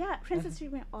 Princess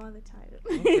treatment all the time.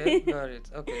 Okay, got it.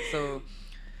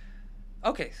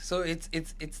 Okay, so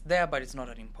it's there, but it's not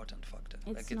an important factor.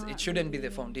 It's Like it not shouldn't be the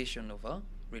really. foundation of a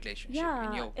relationship. In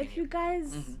Yeah, your opinion. if you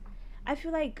guys, Mhm. I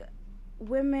feel like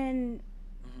women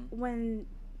Mhm. when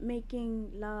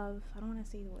making love, I don't want to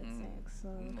say the word sex, so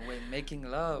When making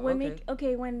love. when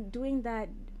okay. when doing that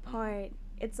part,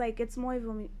 it's like it's more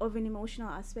of an emotional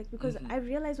aspect, because Mhm. I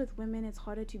realize with women it's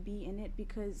harder to be in it,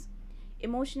 because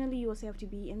emotionally you also have to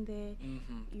be in there.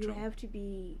 You True. have to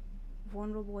be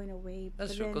vulnerable in a way.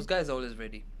 That's but true. then Because guys are always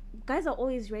ready. guys are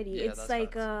always ready. Yeah, It's that's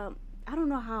like facts. I don't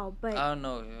know how, but I don't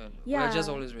know. Yeah. We're just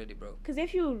always ready, bro. because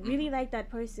if you really Mhm. like that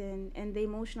person and the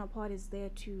emotional part is there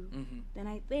too, then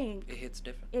I think It hits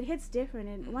different. it hits different,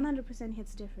 and Mhm. 100%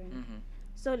 hits different. Mhm.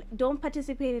 So don't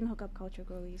participate in hookup culture,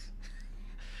 girlies.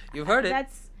 You've heard it.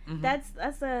 That's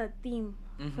that's a theme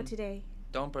for Mhm. today.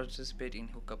 Don't participate in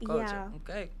hookup culture. Yeah.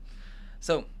 Okay.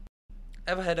 So,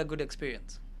 ever had a good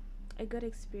experience A good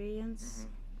experience.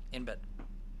 in bed?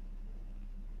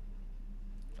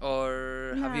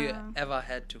 Or have you Yeah. ever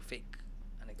had to fake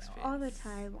an experience? All the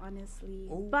time, honestly.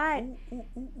 Ooh, But ooh.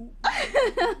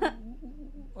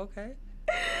 Okay.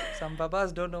 Some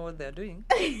babas don't know what they're doing.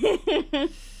 Uh-huh.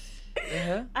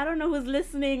 I don't know who's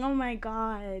listening. Oh my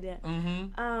god.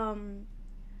 Mm-hmm.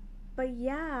 But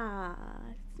yeah,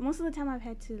 most of the time I've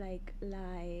had to like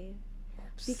lie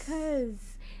because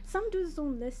some dudes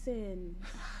don't listen.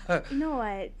 You know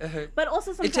what? But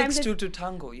also It sometimes takes it's- two to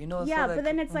tango, you know. yeah, so but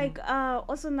then it's mhm. like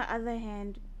also on the other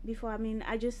hand, before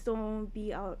I just don't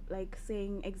be out like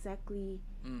saying exactly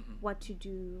what to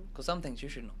do. Because some things you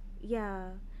should know. Yeah.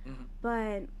 Mhm.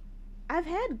 But I've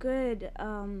had good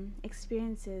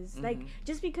experiences. Like Mhm.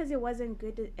 just because it wasn't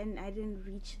good and I didn't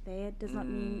reach there does not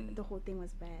mean the whole thing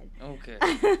was bad.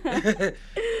 Okay.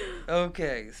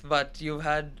 Okay, but you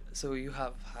have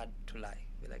had to lie.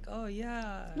 Be like, oh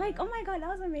yeah. Like, oh my god, that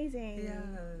was amazing. Yeah.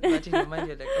 But in your mind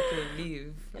you're like, okay,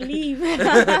 leave. Leave.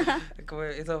 Like, well,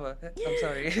 it's over. I'm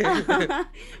sorry.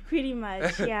 Pretty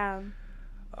much, yeah.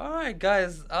 All right,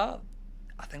 guys. I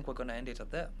think we're gonna end it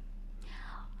up there.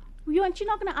 You're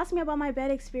not gonna ask me about my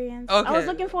bad experience. I was Okay.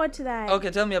 looking forward to that.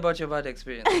 Okay, tell me about your bad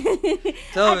experience.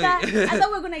 Tell me. I thought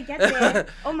we were gonna get there.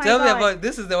 Oh my Tell god. me about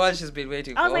this. Is the one she's been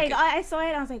waiting I was for. like, Okay. I saw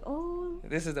it. I was like, oh,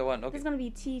 This is the one. this Okay. is gonna be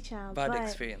teacher. Bad but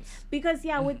experience. because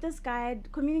with this guy,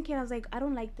 I'd communicate. I was like, I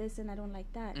don't like this and I don't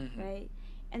like that, right?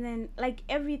 And then like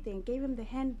everything, gave him the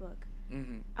handbook.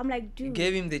 Mm-hmm. I'm like, You dude,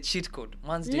 gave him the cheat code.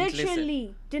 Mans didn't listen.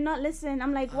 literally did not listen.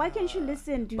 I'm like, why can't you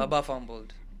listen, dude? Baba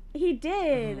fumbled. He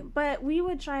did, but we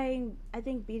were trying, I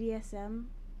think, BDSM.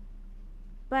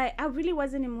 But I really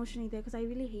wasn't emotionally there because I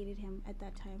really hated him at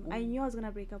that time. I knew I was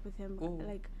gonna break up with him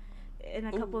like in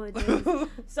a couple of days.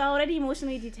 So already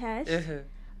emotionally detached.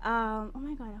 Oh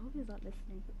my god, I hope he's not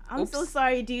listening. I'm so Oops.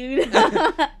 sorry, dude.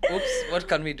 Oops, what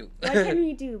can we do? What can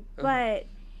we do? But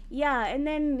yeah, and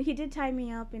then he did tie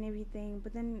me up and everything,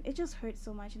 but then it just hurt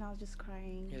so much and I was just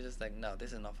crying. You're just like, no,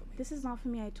 this is not for me. This is not for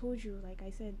me. I told you, like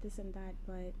I said this and that,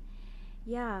 but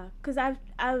yeah, because I've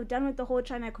done with the whole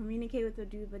trying to communicate with the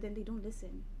dude, but then they don't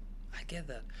listen. I get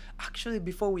that. Actually,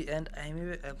 before we end,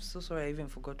 I'm so sorry I even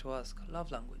forgot to ask.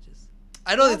 Love languages.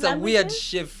 I know Love it's a weird languages?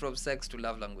 shift from sex to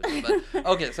love languages, but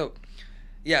okay. So,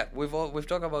 yeah, we've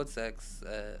talked about sex.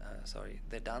 Sorry,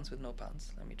 the dance with no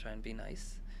pants. Let me try and be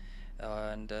nice.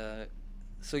 And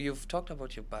so you've talked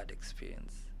about your bad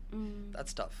experience.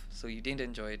 That's tough. So you didn't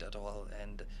enjoy it at all,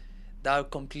 and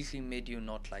that completely made you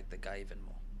not like the guy even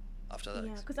more after that.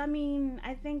 Yeah, because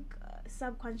I think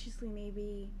subconsciously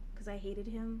maybe because I hated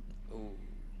him, Ooh,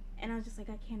 and I was just like,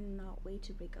 I cannot wait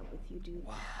to break up with you, dude.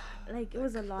 wow. Like it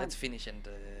was a lot. Let's finish and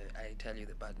I tell you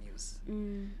the bad news.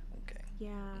 Okay. Yeah.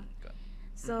 Good.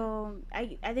 So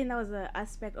I think that was an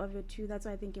aspect of it too. That's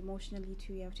why I think emotionally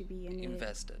too you have to be in it.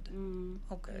 Invested.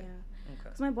 Okay. Yeah. Okay.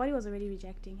 Because my body was already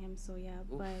rejecting him. So yeah.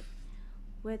 Oof. But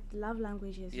with love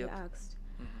languages, you Yep. asked.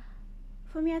 Mhm.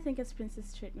 For me, I think it's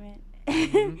princess treatment.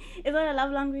 Mhm. Is that a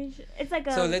love language? It's like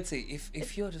a. So let's see.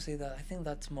 If you were to say that, I think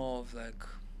that's more of like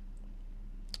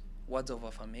words of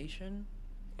affirmation.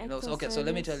 You know, acts so, of okay, so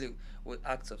let me tell service. you, with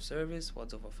acts of service,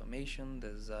 words of affirmation,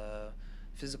 there's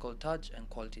physical touch and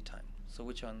quality time. So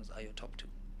which ones are your top two?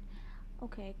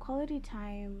 Okay, quality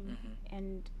time Mhm.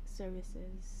 and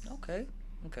services. Okay.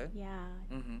 Okay. Yeah,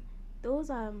 Mm-hmm. those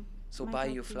are. So My buy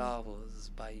top you two. flowers,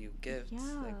 buy you gifts,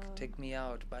 Yeah. like take me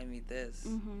out, buy me this.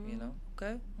 You Mhm. know.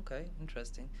 Okay. Okay.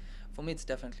 Interesting. For me, it's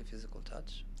definitely physical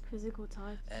touch Physical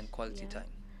touch and quality yeah. time.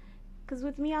 Because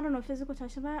with me, I don't know, physical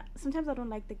touch. Sometimes I don't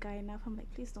like the guy enough. I'm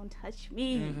like, please don't touch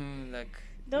me. Mm-hmm. Like.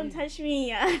 Don't touch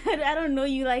me. I don't know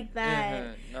you like that.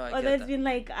 Mhm. No, I Or get there's that. been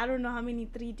like, I don't know how many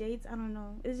 3 dates. I don't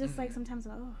know. It's just like Mhm. sometimes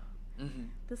like, oh, Mm-hmm.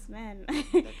 this man.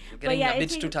 Like you're getting yeah, a bit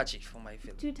it's too touchy for my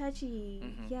feeling. too touchy.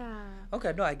 Mhm. Yeah.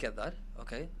 Okay, no, I get that.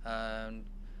 Okay.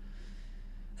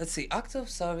 Let's see. Acts of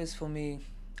service for me,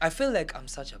 I feel like I'm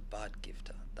such a bad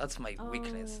gifter. That's my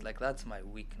weakness. Oh. Like that's my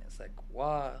weakness. Like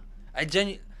wow, I'm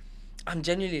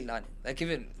genuinely learning. Like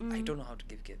even I don't know how to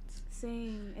give gifts.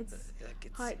 Same. It's Like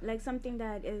it's hard. Like something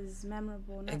that is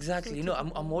memorable. Not exactly. so You know, I'm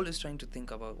typical. always trying to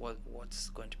think about what's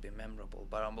going to be memorable,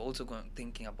 but I'm also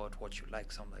thinking about what you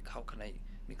like. So I'm like, how can I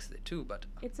mix the two? But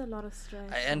It's a lot of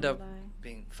stress. I end won't up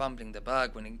lie. fumbling the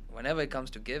bag whenever it comes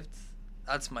to gifts.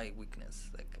 That's my weakness.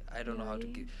 Like I don't know how to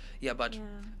Really? give. Yeah, but Yeah.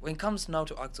 when it comes now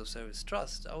to acts of service,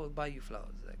 trust, I will buy you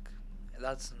flowers. Like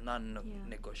that's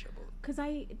non-negotiable. Because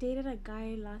I dated a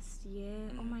guy last year.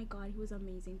 Oh Mhm. my god, he was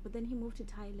amazing. But then he moved to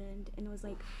Thailand and it was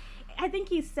like, I think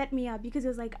he set me up because it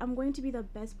was like, I'm going to be the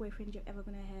best boyfriend you're ever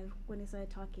going to have when they started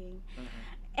talking.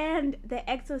 And the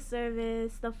acts of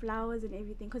service, the flowers and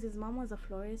everything. Because his mom was a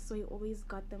florist, so he always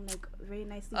got them like very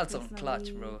nicely. That's some clutch,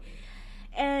 personally. bro.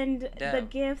 And the Damn.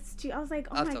 gifts too. I was like,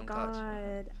 oh That's my some clutch,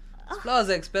 bro. god. Flowers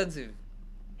are expensive.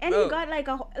 And Bro. he got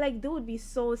like they would be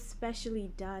so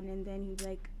specially done, and then he'd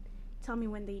like tell me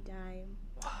when they die.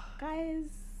 guys.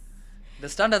 The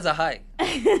standards are high. I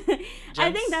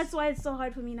Gents? think that's why it's so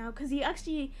hard for me now, because he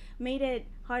actually made it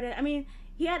harder. I mean,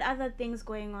 he had other things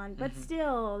going on, but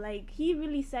still, like, he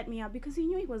really set me up because he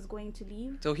knew he was going to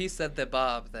leave. So he set the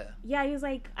bar up there. Yeah, he was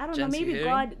like, I don't Gents, know, you maybe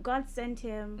hearing? God sent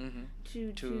him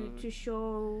to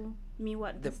show me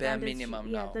what The bare standards minimum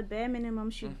should, yeah, now. the bare minimum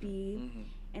should be.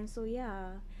 And so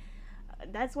yeah,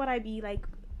 that's what I be like,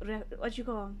 what you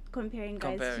call comparing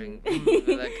guys Comparing.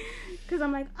 to. Like, Because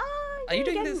I'm like, are you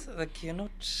doing this? Like, you're not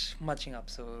matching up,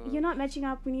 so... You're not matching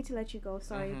up. We need to let you go.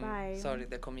 Sorry, bye. Sorry,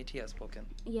 the committee has spoken.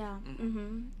 Yeah.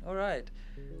 All right.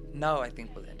 Now I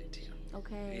think we'll end it here.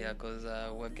 Okay. Yeah, because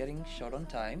we're getting short on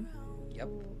time. Yep,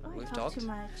 Oh, I we've talk talked. too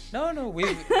much. No,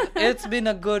 we've. It's been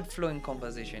a good flowing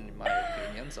conversation, in my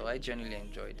opinion. So I genuinely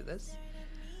enjoyed this.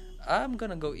 I'm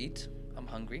gonna go eat. I'm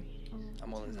hungry. Oh,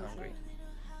 I'm always amazing. hungry.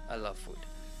 I love food.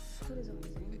 Food is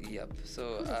amazing. Yep.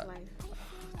 So Food is life.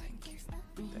 thank you.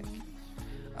 Thank you.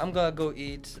 I'm gonna go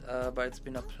eat. But it's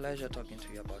been a pleasure talking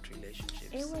to you about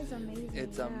relationships. It was amazing.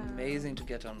 It's yeah. amazing to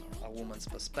get on a woman's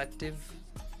perspective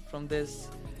from this.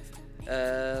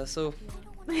 So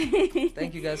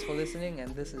thank you guys for listening,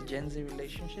 and this is Gen Z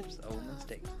Relationships, a woman's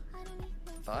take.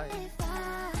 Bye.